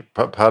 and I think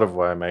part of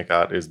why I make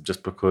art is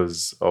just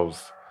because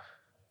of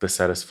the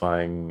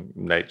satisfying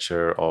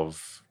nature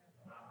of,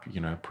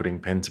 putting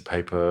pen to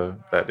paper.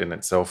 That in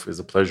itself is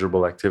a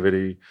pleasurable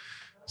activity.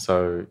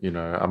 So,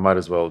 I might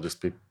as well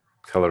just be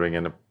coloring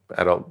in an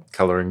adult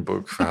coloring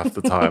book for half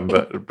the time,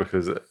 but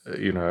because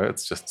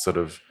it's just sort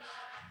of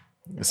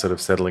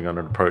settling on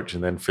an approach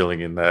and then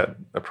filling in that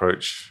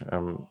approach.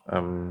 And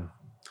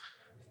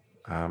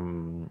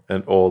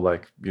all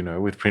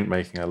with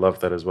printmaking, I love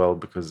that as well,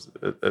 because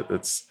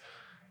it's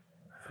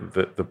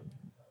the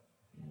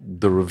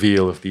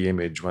reveal of the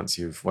image once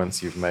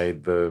you've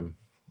made the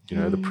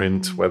the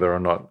print, whether or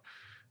not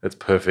it's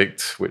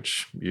perfect,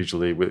 which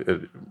usually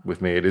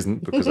with me it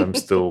isn't, because I'm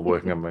still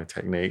working on my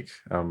technique.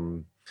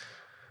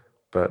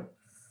 But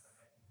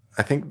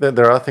I think that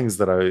there are things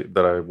that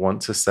I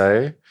want to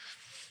say,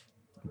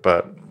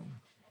 but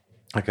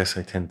I guess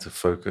I tend to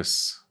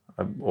focus,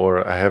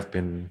 or I have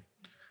been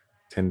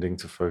tending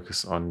to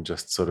focus on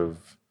just sort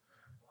of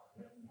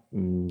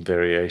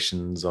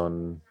variations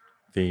on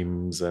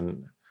themes,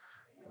 and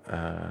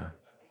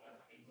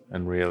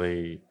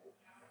really,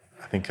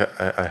 I think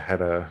I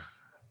had a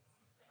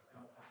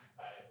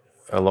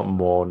lot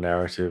more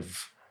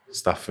narrative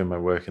stuff in my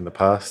work in the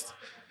past,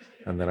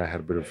 and then I had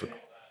a bit of a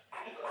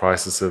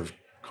crisis of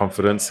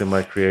confidence in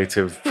my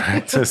creative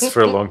practice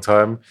for a long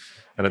time.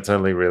 And it's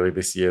only really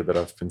this year that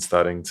I've been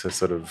starting to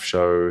sort of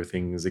show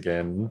things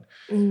again.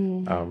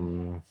 And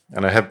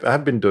I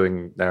have been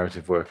doing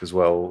narrative work as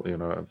well,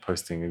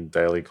 posting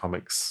daily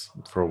comics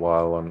for a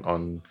while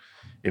on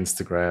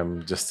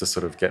Instagram, just to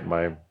sort of get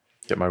my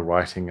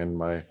writing and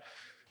my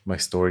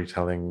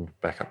storytelling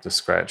back up to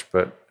scratch.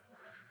 But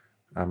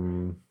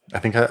I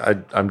think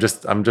I'm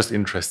just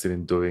interested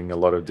in doing a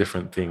lot of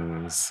different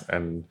things,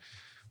 and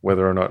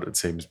whether or not it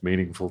seems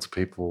meaningful to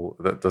people,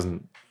 that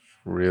doesn't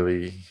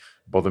really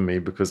bother me,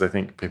 because I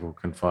think people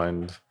can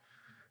find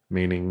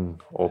meaning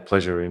or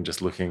pleasure in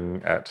just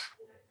looking at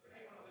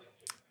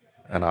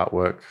an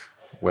artwork,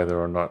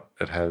 whether or not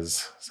it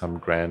has some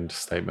grand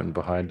statement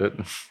behind it.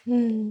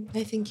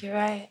 I think you're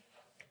right.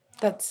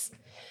 That's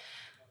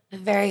a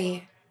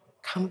very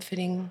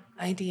comforting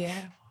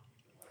idea.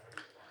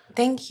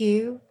 Thank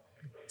you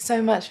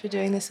so much for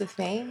doing this with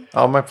me.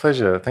 Oh, my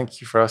pleasure. Thank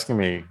you for asking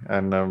me.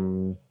 And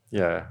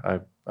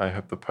I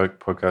hope the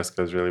podcast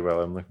goes really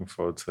well. I'm looking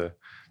forward to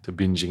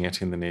binging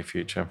it in the near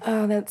future.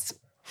 Oh, that's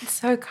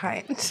so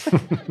kind.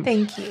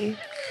 Thank you.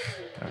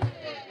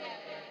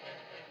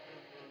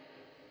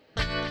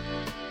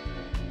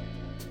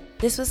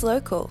 This was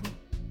Local.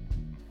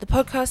 The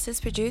podcast is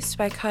produced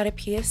by Carter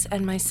Pierce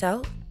and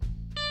myself.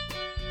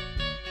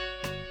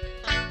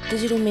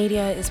 Digital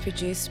media is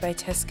produced by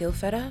Tess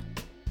Gilfetter.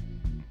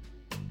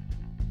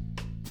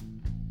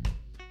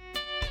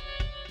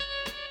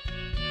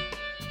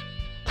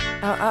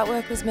 Our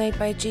artwork was made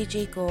by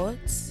Gigi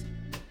Gords.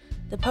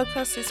 The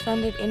podcast is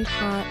funded in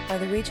part by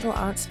the Regional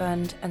Arts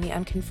Fund and the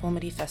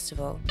Unconformity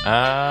Festival.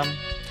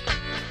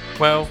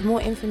 Well, for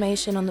more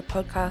information on the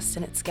podcast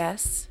and its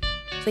guests,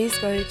 please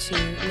go to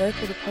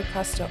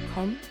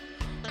localthepodcast.com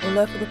or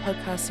Local the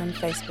Podcast on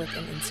Facebook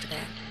and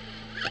Instagram.